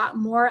a lot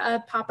more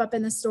of pop up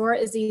in the store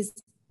is these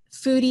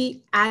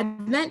foodie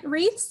advent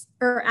wreaths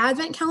or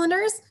advent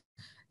calendars.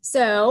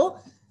 So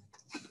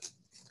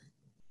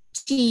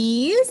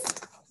cheese,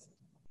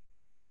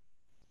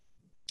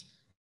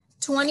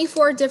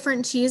 24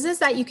 different cheeses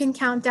that you can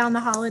count down the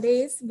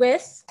holidays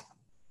with.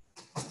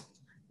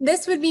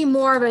 This would be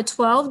more of a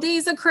 12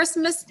 days of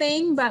Christmas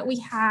thing, but we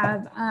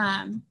have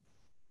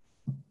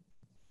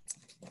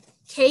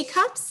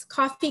K-cups,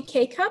 coffee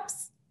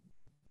K-cups,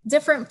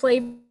 different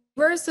flavors.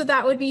 So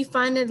that would be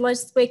fun. And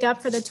let's wake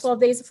up for the 12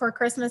 days before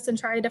Christmas and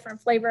try a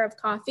different flavor of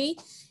coffee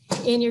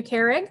in your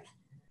Keurig.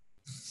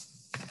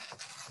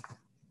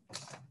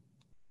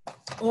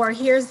 Or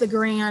here's the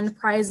grand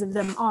prize of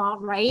them all,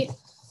 right?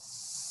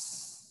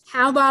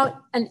 How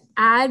about an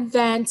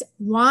Advent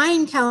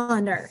wine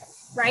calendar,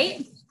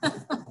 right?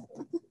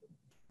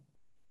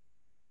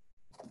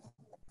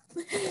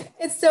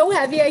 It's so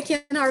heavy, I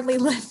can hardly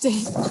lift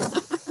it.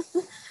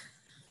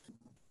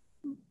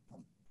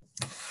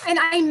 And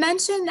I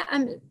mentioned,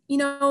 you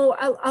know,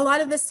 a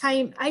lot of this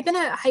time, I've been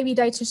a Hy-Vee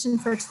dietitian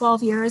for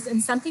 12 years,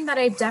 and something that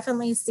I've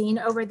definitely seen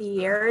over the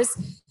years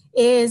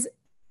is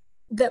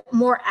the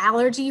more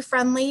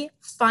allergy-friendly,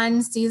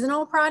 fun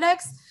seasonal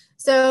products.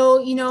 So,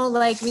 you know,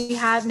 like we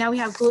have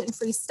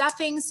gluten-free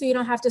stuffing, so you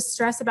don't have to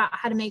stress about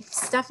how to make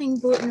stuffing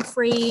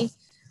gluten-free.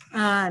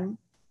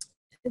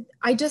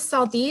 I just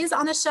saw these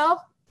on the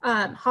shelf,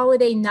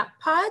 holiday nut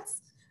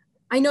pods.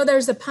 I know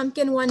there's a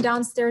pumpkin one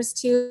downstairs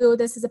too.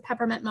 This is a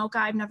peppermint mocha.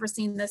 I've never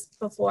seen this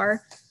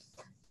before.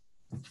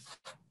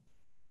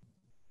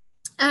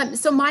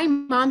 So my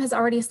mom has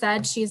already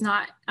said she's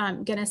not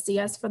gonna see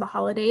us for the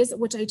holidays,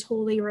 which I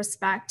totally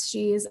respect.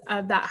 She's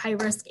of that high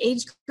risk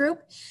age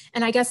group.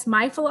 And I guess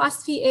my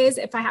philosophy is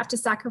if I have to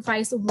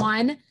sacrifice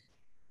one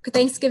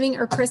Thanksgiving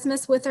or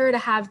Christmas with her to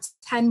have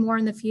 10 more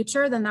in the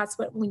future, then that's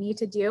what we need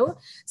to do.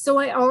 So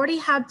I already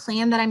have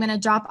planned that I'm gonna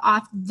drop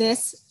off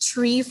this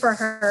tree for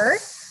her.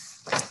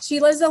 She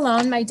lives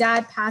alone. My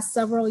dad passed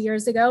several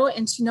years ago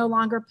and she no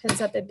longer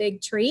puts up a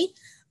big tree.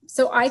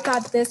 So I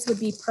thought this would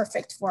be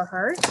perfect for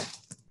her.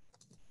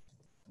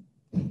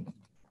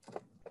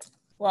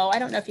 Well, I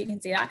don't know if you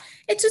can see that.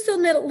 It's just a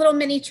little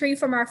mini tree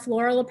from our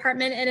floral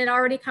apartment and it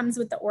already comes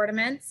with the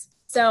ornaments.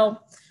 So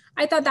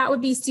I thought that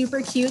would be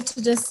super cute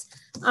to just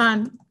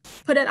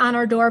put it on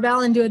our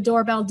doorbell and do a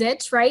doorbell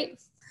ditch, right?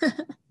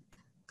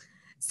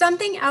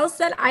 Something else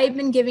that I've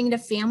been giving to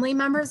family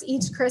members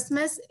each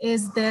Christmas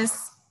is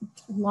this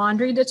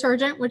laundry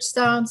detergent, which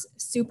sounds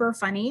super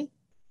funny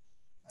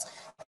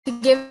to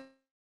give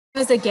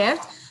as a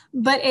gift,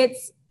 but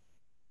it's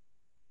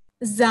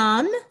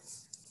Zum,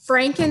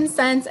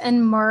 frankincense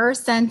and myrrh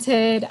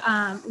scented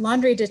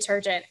laundry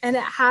detergent. And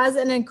it has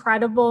an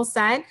incredible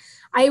scent.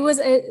 I was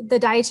the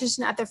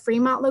dietitian at the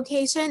Fremont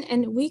location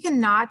and we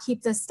cannot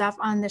keep this stuff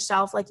on the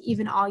shelf like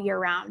even all year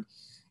round.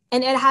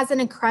 And it has an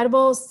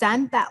incredible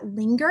scent that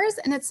lingers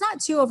and it's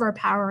not too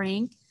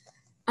overpowering.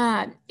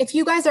 If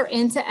you guys are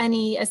into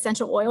any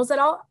essential oils at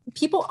all,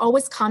 people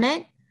always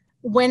comment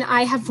when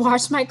I have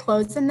washed my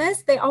clothes in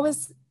this, they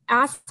always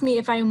ask me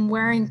if I'm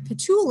wearing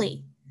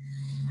patchouli,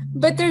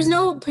 but there's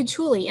no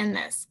patchouli in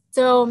this.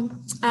 So,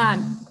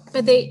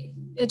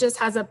 it just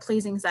has a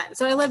pleasing scent.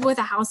 So I live with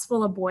a house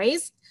full of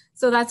boys.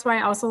 So that's why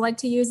I also like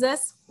to use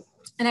this.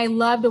 And I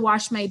love to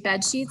wash my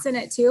bed sheets in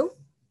it too.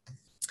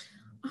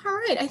 All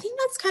right, I think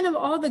that's kind of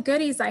all the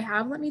goodies I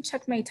have. Let me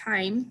check my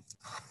time.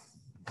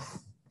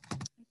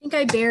 I think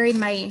I buried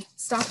my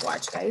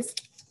stopwatch, guys.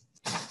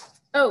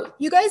 Oh,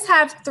 you guys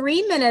have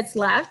 3 minutes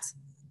left.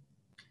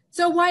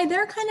 So while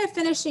they're kind of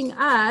finishing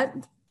up,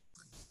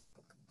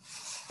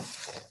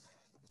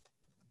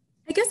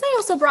 I guess I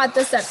also brought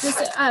this up, this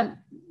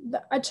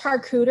a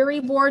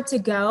charcuterie board to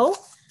go,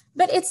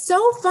 but it's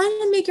so fun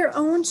to make your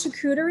own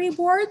charcuterie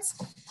boards.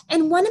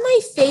 And one of my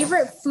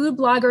favorite food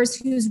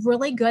bloggers who's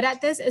really good at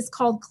this is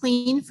called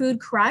Clean Food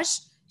Crush.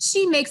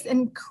 She makes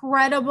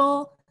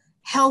incredible,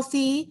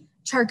 healthy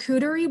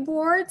charcuterie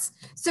boards.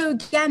 So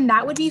again,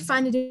 that would be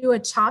fun to do a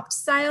chopped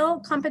style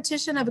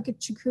competition of a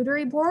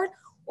charcuterie board.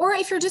 Or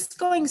if you're just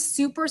going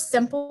super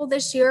simple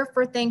this year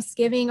for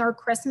Thanksgiving or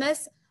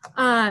Christmas,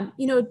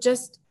 you know,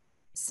 just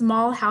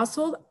small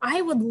household,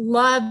 I would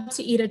love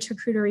to eat a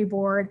charcuterie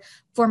board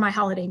for my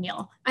holiday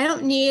meal. I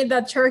don't need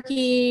the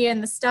turkey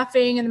and the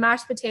stuffing and the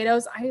mashed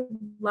potatoes. I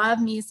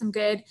love me some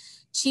good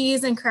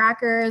cheese and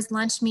crackers,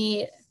 lunch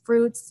meat,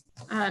 fruits,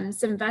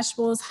 some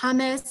vegetables,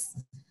 hummus,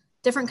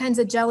 different kinds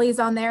of jellies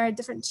on there,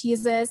 different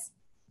cheeses.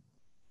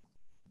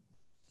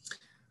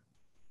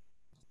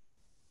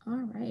 All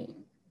right.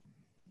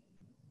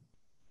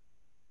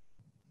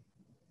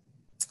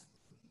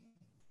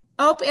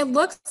 Oh, it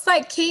looks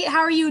like Kate, how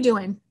are you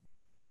doing?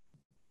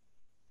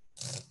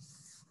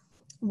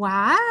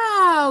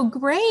 Wow,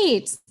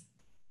 great.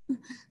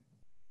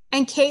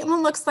 And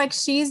Caitlin looks like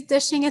she's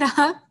dishing it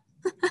up.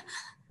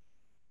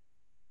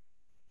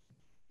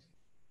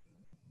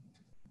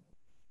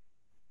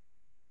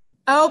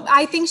 Oh,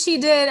 I think she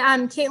did.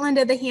 Caitlin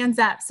did the hands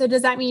up. So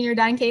does that mean you're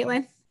done,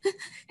 Caitlin?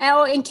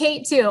 Oh, and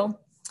Kate too.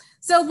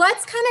 So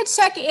let's kind of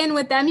check in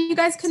with them. You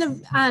guys could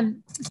have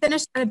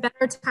finished at a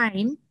better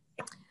time.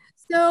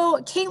 So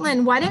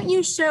Caitlin, why don't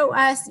you show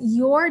us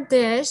your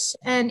dish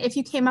and if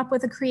you came up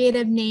with a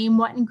creative name,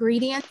 what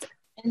ingredients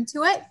are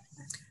into it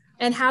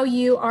and how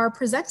you are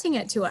presenting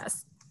it to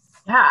us.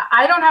 Yeah,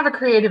 I don't have a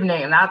creative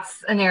name.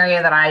 That's an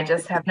area that I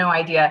just have no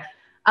idea.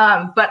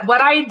 But what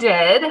I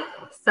did,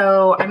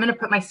 so I'm going to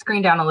put my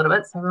screen down a little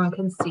bit so everyone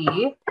can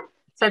see.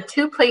 So I have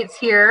 2 plates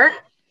here.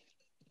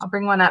 I'll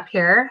bring one up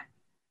here.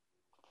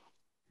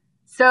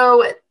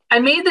 So I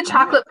made the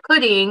chocolate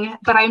pudding,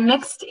 but I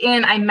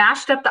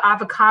mashed up the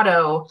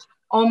avocado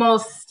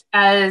almost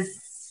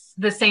as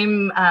the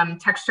same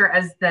texture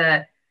as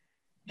the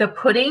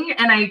pudding,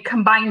 and I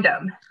combined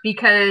them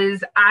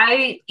because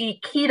I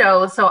eat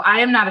keto, so I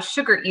am not a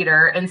sugar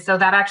eater, and so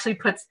that actually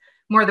puts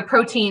more of the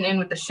protein in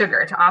with the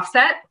sugar to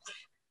offset.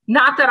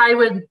 Not that I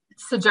would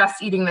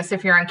suggest eating this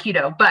if you're on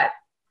keto, but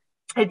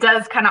it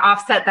does kind of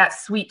offset that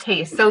sweet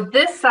taste. So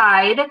this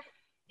side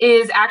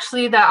is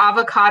actually the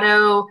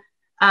avocado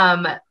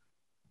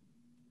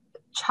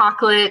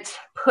chocolate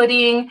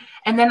pudding,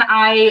 and then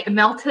I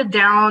melted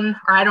down,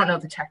 or I don't know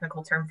the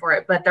technical term for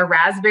it, but the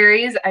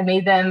raspberries, I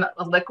made them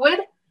liquid,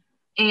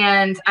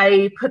 and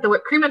I put the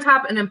whipped cream on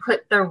top and then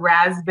put the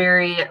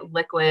raspberry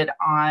liquid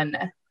on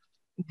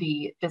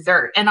the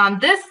dessert. And on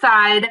this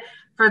side,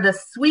 for the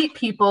sweet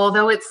people,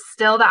 though it's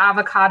still the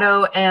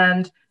avocado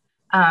and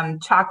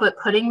chocolate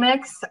pudding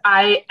mix,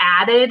 I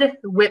added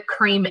whipped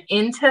cream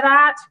into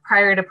that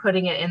prior to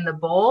putting it in the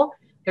bowl.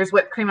 There's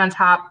whipped cream on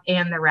top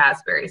and the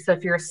raspberry. So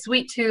if you're a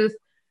sweet tooth,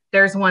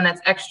 there's one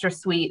that's extra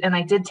sweet, and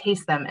I did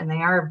taste them and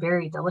they are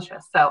very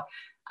delicious. So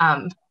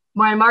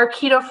my more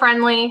keto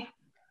friendly,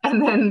 and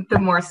then the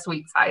more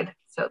sweet side.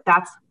 So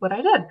that's what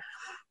I did.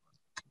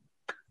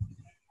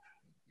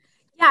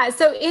 Yeah,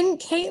 so in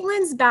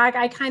Caitlin's bag,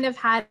 I kind of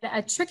had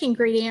a trick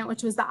ingredient,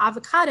 which was the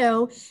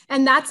avocado.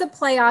 And that's a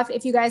playoff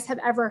if you guys have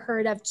ever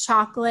heard of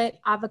chocolate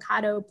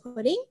avocado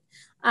pudding,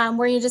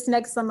 where you just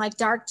mix some like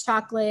dark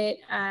chocolate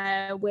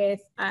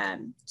with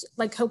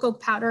like cocoa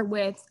powder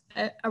with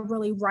a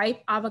really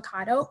ripe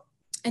avocado.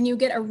 And you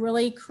get a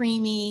really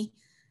creamy,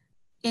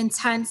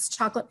 intense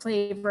chocolate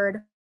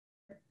flavored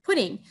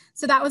pudding.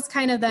 So that was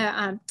kind of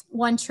the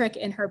one trick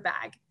in her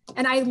bag.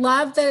 And I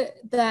love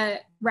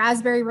the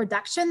raspberry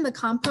reduction, the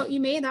compote you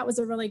made. That was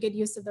a really good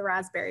use of the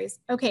raspberries.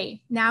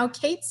 Okay, now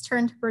Kate's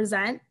turn to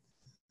present.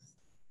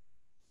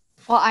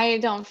 Well, I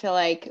don't feel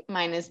like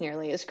mine is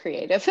nearly as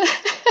creative.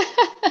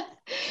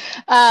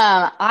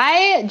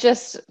 I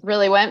just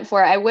really went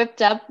for it. I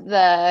whipped up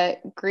the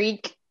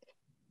Greek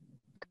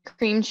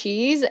cream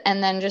cheese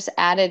and then just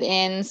added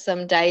in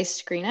some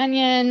diced green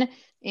onion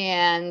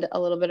and a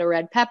little bit of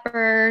red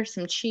pepper,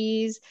 some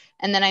cheese.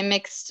 And then I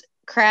mixed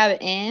crab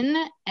in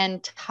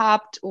and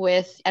topped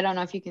with, I don't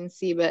know if you can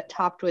see, but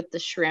topped with the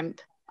shrimp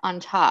on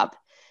top.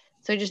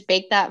 So I just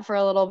baked that for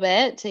a little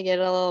bit to get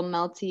a little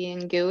melty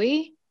and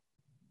gooey.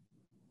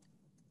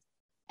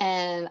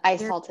 And I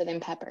salted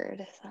and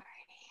peppered. Sorry.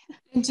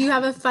 And do you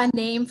have a fun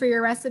name for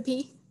your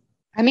recipe?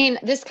 I mean,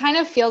 this kind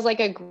of feels like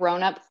a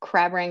grown-up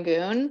crab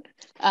rangoon.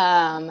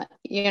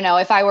 You know,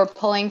 if I were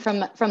pulling from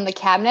the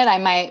cabinet, I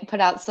might put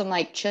out some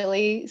like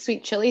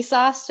sweet chili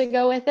sauce to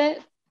go with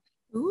it.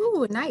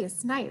 Ooh,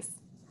 nice, nice.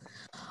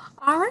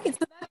 All right,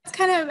 so that's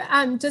kind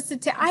of just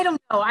I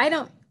don't know. I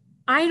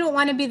don't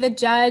want to be the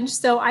judge,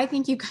 so I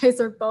think you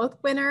guys are both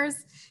winners,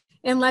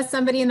 unless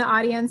somebody in the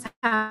audience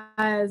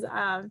has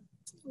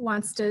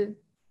wants to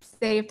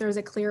say if there's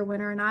a clear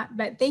winner or not.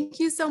 But thank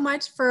you so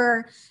much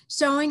for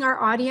showing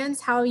our audience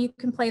how you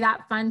can play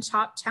that fun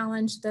chop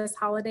challenge this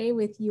holiday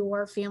with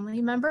your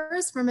family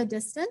members from a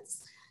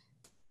distance.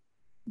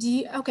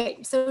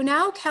 Okay, so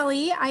now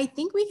Kelly, I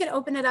think we could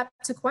open it up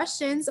to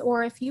questions,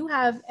 or if you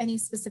have any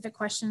specific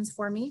questions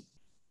for me.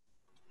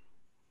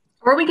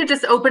 Or we could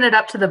just open it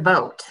up to the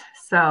vote.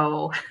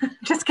 So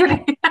just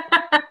kidding.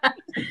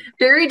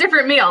 Very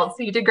different meals.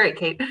 You did great,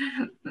 Kate.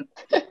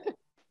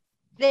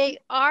 They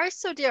are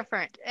so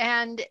different.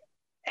 And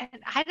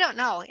I don't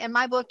know. In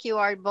my book, you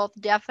are both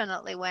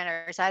definitely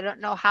winners. I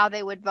don't know how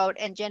they would vote.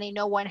 And Jennie,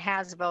 no one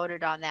has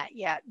voted on that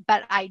yet.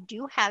 But I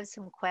do have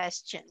some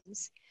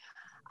questions.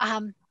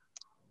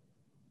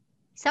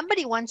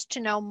 Somebody wants to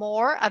know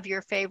more of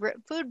your favorite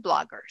food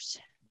bloggers,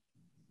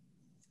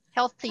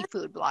 healthy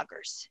food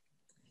bloggers.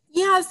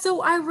 Yeah,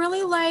 so I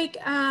really like,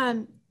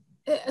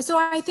 so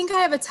I think I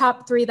have a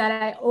top 3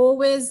 that I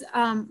always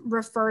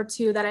refer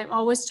to, that I'm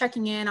always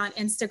checking in on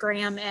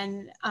Instagram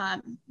and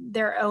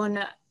their own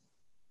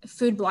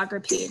food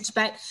blogger page.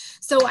 But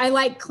so I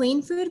like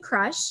Clean Food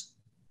Crush.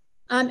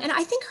 And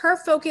I think her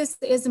focus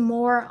is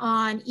more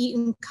on eat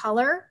in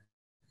color,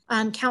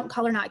 count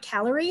color, not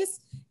calories.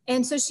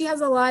 And so she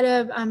has a lot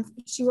of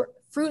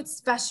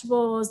fruits,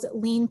 vegetables,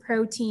 lean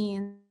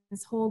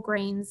proteins, whole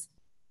grains.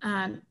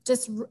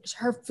 Just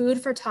her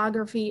food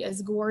photography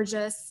is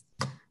gorgeous.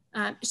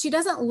 She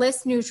doesn't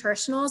list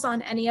nutritionals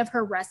on any of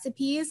her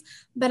recipes,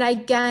 but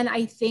again,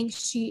 I think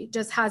she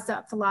just has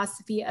that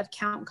philosophy of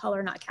count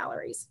color, not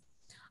calories.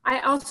 I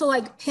also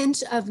like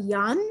Pinch of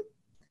Yum,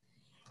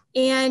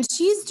 and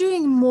she's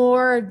doing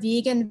more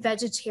vegan,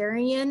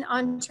 vegetarian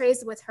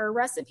entrees with her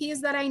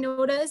recipes that I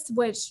noticed,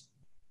 which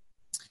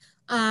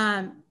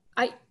I'm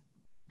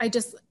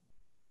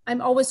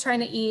always trying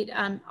to eat,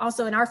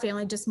 also in our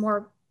family, just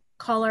more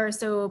color.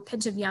 So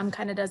Pinch of Yum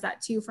kind of does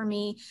that too for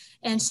me.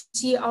 And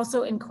she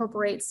also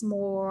incorporates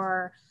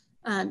more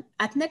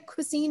ethnic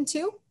cuisine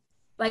too.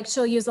 Like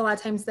she'll use a lot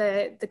of times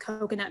the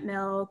coconut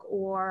milk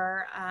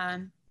or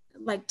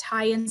like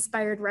Thai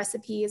inspired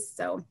recipes.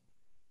 So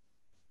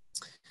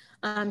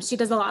She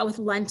does a lot with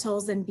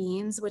lentils and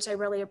beans, which I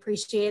really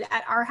appreciate.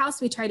 At our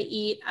house, we try to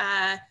eat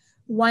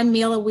one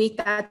meal a week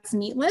that's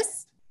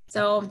meatless.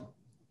 So,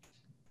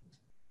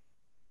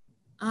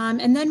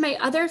 and then my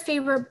other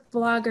favorite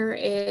blogger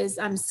is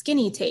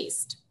Skinny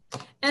Taste.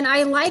 And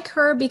I like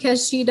her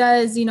because she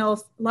does, you know,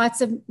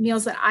 lots of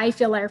meals that I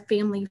feel are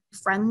family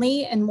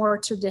friendly and more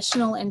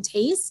traditional in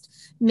taste,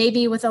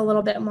 maybe with a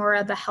little bit more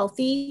of a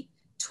healthy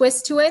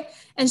twist to it.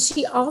 And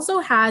she also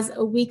has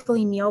a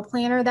weekly meal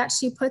planner that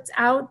she puts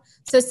out.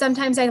 So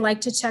sometimes I like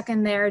to check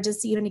in there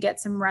just even to get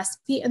some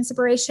recipe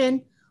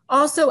inspiration.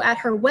 Also at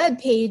her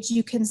webpage,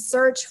 you can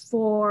search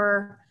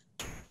for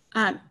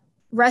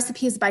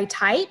recipes by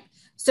type.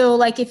 So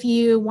like if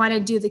you want to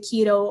do the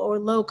keto or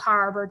low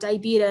carb or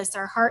diabetes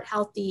or heart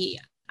healthy,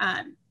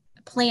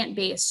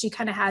 plant-based, she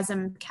kind of has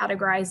them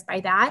categorized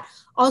by that.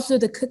 Also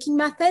the cooking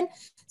method.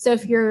 So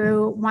if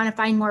you want to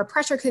find more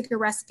pressure cooker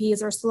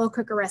recipes or slow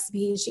cooker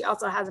recipes, she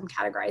also has them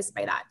categorized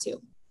by that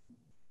too.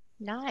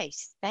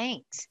 Nice,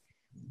 thanks.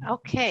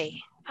 Okay.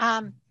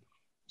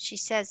 She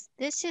says,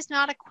 this is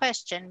not a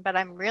question, but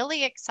I'm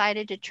really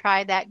excited to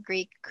try that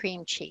Greek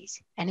cream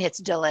cheese, and it's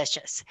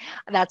delicious.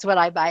 That's what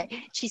I buy.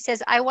 She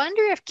says, I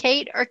wonder if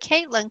Kate or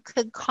Caitlin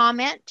could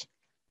comment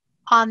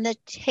on the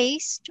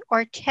taste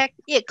or if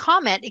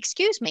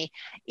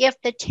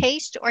the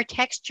taste or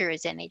texture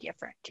is any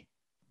different.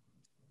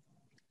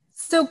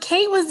 So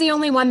Kate was the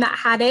only one that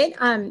had it.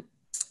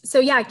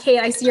 So yeah, Kate,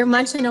 I see you're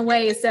munching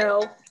away.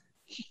 So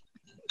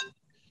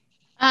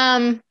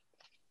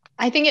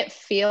I think it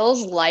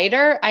feels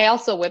lighter. I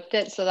also whipped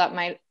it, so that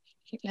might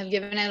have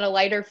given it a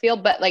lighter feel,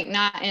 but like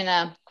not in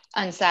a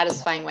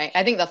unsatisfying way.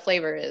 I think the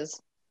flavor is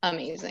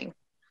amazing.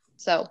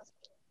 So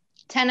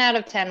 10 out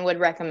of 10 would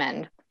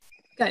recommend.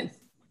 Good.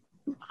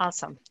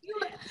 Awesome.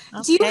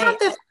 Do you have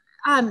the,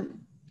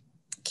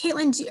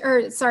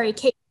 Caitlin,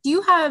 Kate, do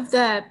you have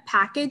the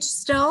package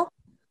still?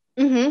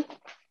 Mm-hmm.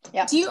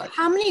 Yeah.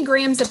 How many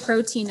grams of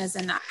protein is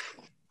in that?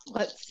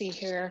 Let's see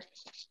here.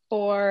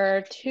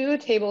 For 2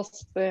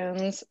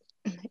 tablespoons,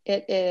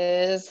 it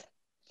is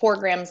 4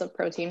 grams of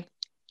protein.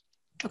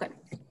 Okay.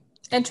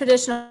 And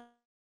traditional,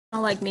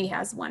 like me,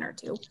 has 1 or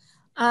 2.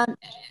 And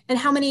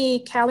how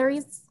many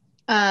calories?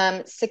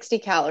 60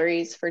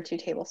 calories for 2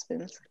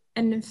 tablespoons.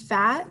 And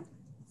fat?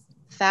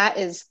 Fat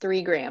is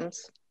 3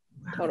 grams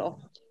total.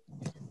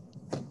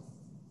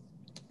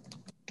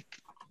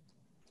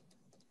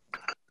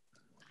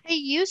 I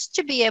used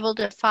to be able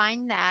to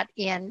find that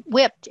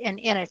whipped in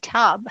a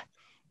tub.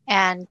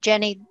 And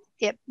Jennie,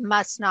 it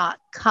must not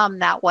come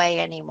that way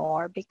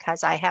anymore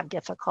because I have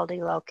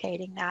difficulty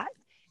locating that.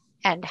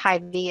 And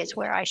Hy-Vee is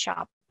where I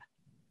shop.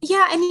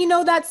 Yeah, and you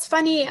know, that's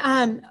funny.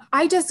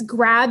 I just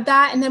grabbed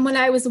that. And then when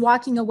I was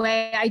walking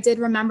away, I did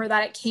remember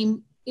that it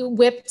came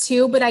whipped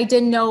too, but I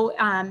didn't know.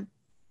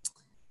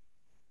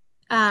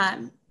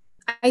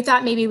 I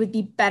thought maybe it would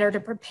be better to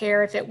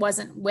prepare if it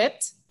wasn't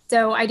whipped.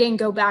 So I didn't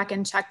go back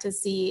and check to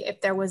see if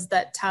there was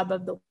that tub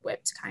of the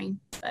whipped kind.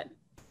 But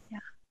yeah,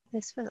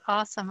 this was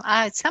awesome.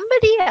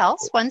 Somebody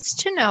else wants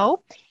to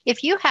know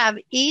if you have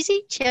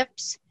easy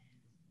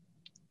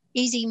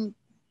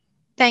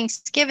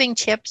Thanksgiving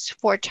tips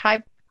for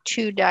type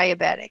 2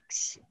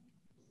 diabetics.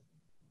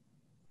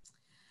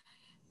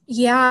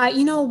 Yeah,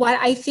 you know what?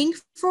 I think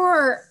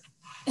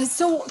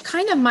so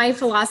kind of my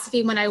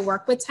philosophy when I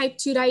work with type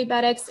 2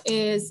 diabetics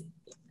is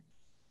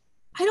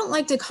I don't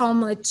like to call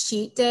them a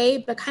cheat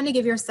day, but kind of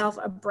give yourself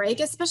a break,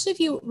 especially if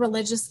you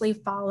religiously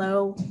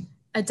follow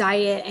a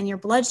diet and your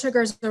blood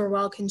sugars are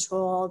well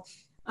controlled.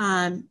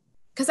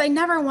 Because I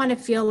never want to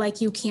feel like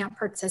you can't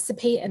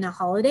participate in a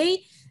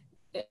holiday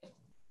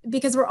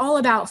because we're all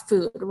about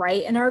food,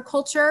 right? In our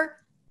culture.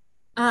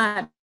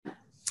 But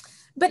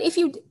if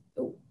you,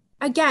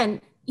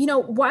 again, you know,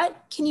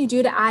 what can you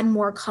do to add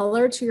more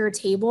color to your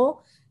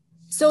table?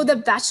 So the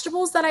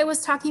vegetables that I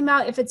was talking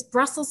about, if it's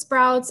Brussels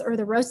sprouts or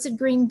the roasted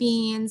green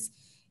beans,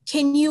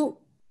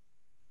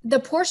 the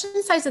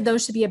portion size of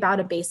those should be about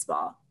a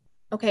baseball.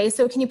 Okay,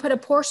 so can you put a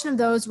portion of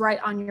those right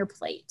on your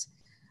plate?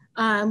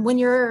 If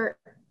you're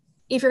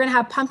gonna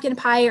have pumpkin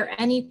pie or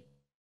any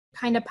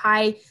kind of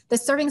pie, the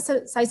serving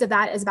size of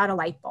that is about a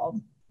light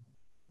bulb.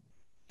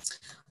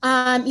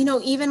 You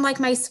know, even like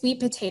my sweet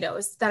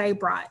potatoes that I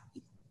brought.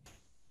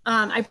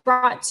 I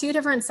brought 2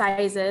 different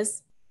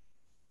sizes.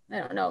 I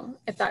don't know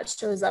if that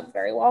shows up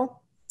very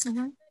well.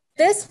 Mm-hmm.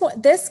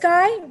 This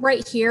guy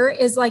right here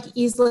is like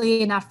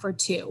easily enough for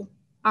 2.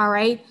 All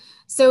right.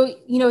 So,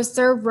 you know,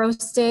 serve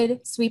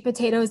roasted sweet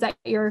potatoes at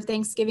your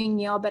Thanksgiving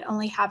meal, but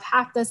only have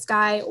half this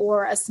guy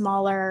or a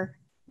smaller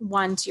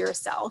one to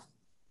yourself.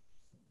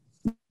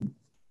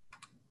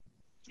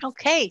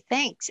 Okay,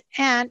 thanks.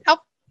 And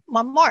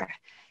one more.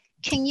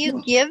 Can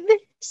you give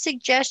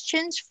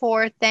suggestions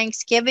for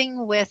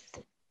Thanksgiving with,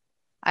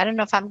 I don't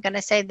know if I'm going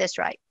to say this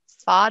right,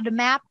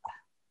 FODMAP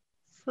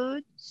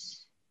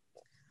foods?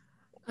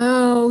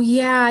 Oh,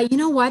 yeah. You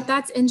know what?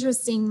 That's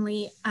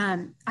interestingly,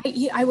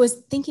 I was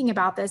thinking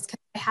about this because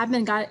I have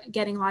been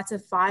getting lots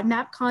of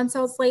FODMAP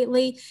consults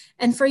lately.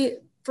 And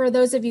for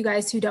those of you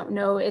guys who don't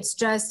know, it's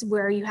just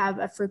where you have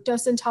a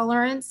fructose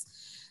intolerance.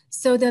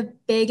 So the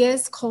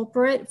biggest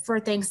culprit for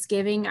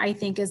Thanksgiving, I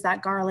think, is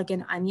that garlic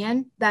and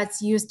onion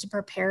that's used to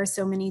prepare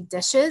so many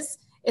dishes.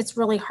 It's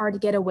really hard to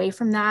get away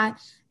from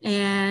that.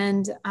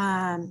 And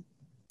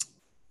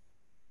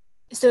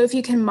so if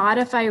you can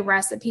modify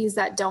recipes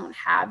that don't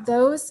have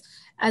those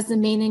as the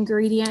main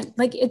ingredient,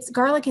 like it's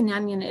garlic and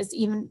onion is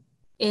even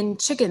in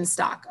chicken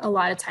stock a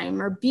lot of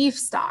time, or beef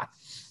stock.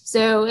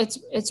 So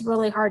it's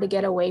really hard to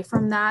get away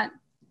from that.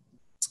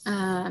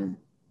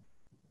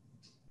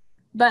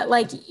 But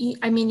like,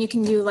 I mean, you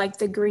can do like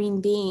the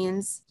green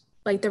beans,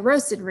 like the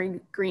roasted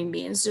green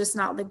beans, just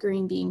not the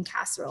green bean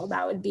casserole.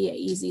 That would be an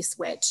easy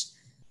switch.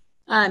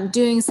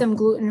 Doing some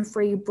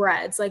gluten-free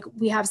breads. Like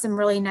we have some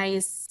really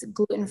nice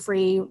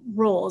gluten-free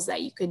rolls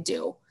that you could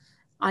do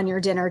on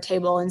your dinner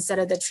table instead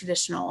of the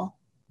traditional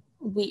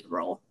wheat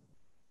roll.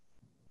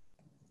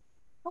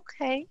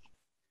 Okay.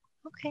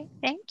 Okay,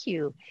 thank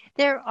you.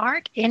 There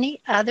aren't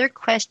any other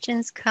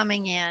questions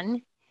coming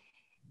in.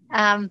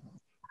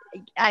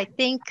 I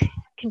think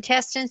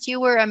contestants, you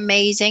were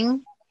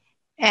amazing,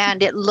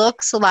 and it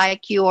looks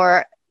like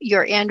your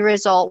end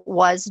result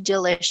was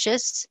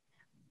delicious.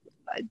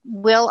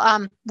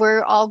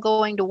 We're all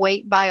going to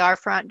wait by our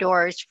front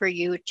doors for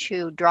you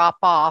to drop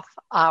off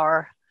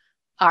our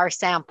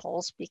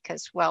samples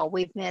because, well,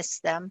 we've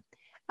missed them.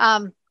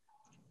 I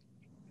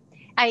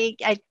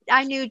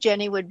knew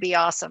Jennie would be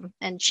awesome,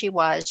 and she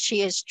was. She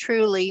is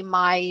truly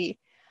my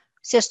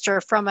sister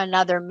from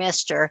another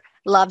mister.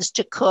 Loves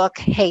to cook,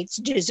 hates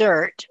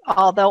dessert,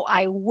 although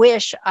I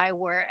wish I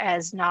were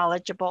as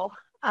knowledgeable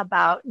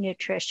about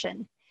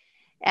nutrition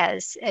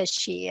as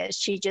she is.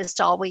 She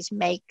just always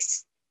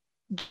makes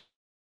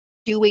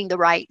doing the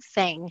right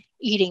thing,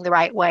 eating the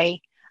right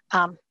way,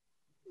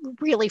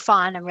 really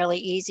fun and really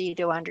easy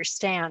to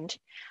understand.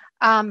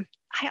 I'm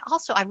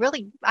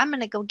going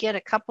to go get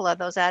a couple of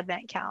those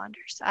advent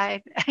calendars.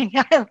 I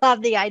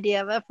love the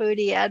idea of a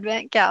foodie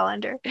advent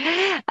calendar.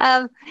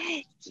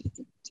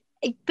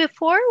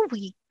 Before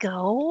we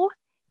go,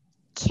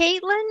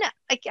 Caitlin,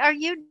 are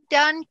you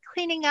done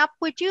cleaning up?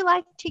 Would you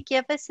like to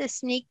give us a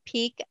sneak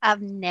peek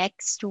of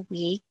next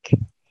week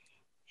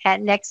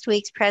at next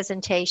week's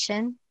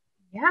presentation?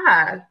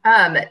 Yeah.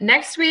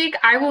 Next week,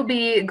 I will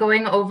be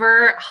going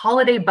over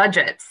holiday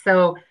budgets.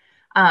 So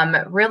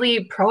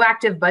really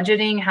proactive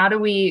budgeting. How do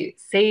we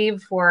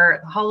save for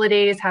the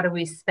holidays? How do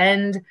we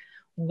spend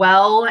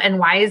well and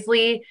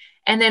wisely?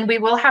 And then we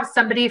will have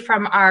somebody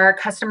from our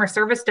customer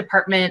service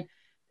department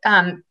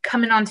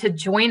coming on to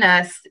join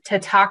us to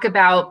talk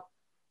about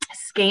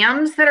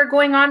scams that are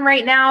going on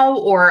right now,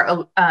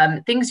 or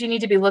things you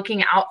need to be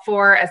looking out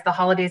for as the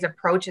holidays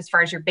approach as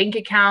far as your bank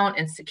account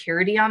and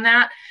security on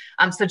that.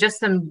 So just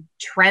some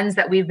trends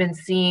that we've been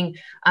seeing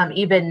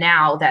even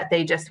now that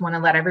they just want to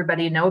let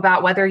everybody know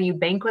about, whether you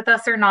bank with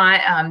us or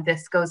not.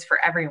 This goes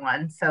for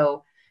everyone.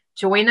 So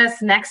join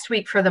us next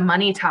week for the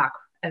money talk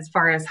as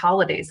far as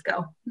holidays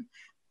go.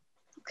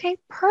 Okay,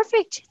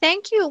 perfect.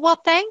 Thank you. Well,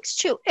 thanks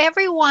to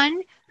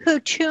everyone who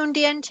tuned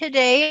in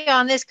today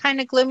on this kind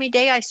of gloomy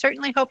day. I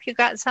certainly hope you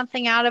got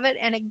something out of it.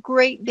 And a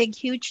great, big,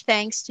 huge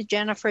thanks to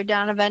Jennifer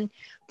Dunavan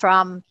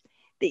from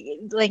the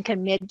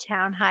Lincoln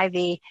Midtown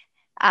Hy-Vee.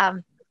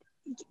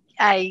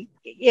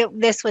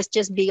 This was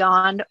just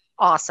beyond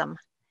awesome.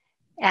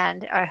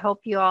 And I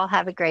hope you all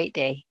have a great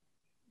day.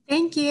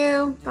 Thank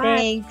you. Bye.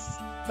 Thanks.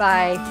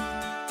 Bye.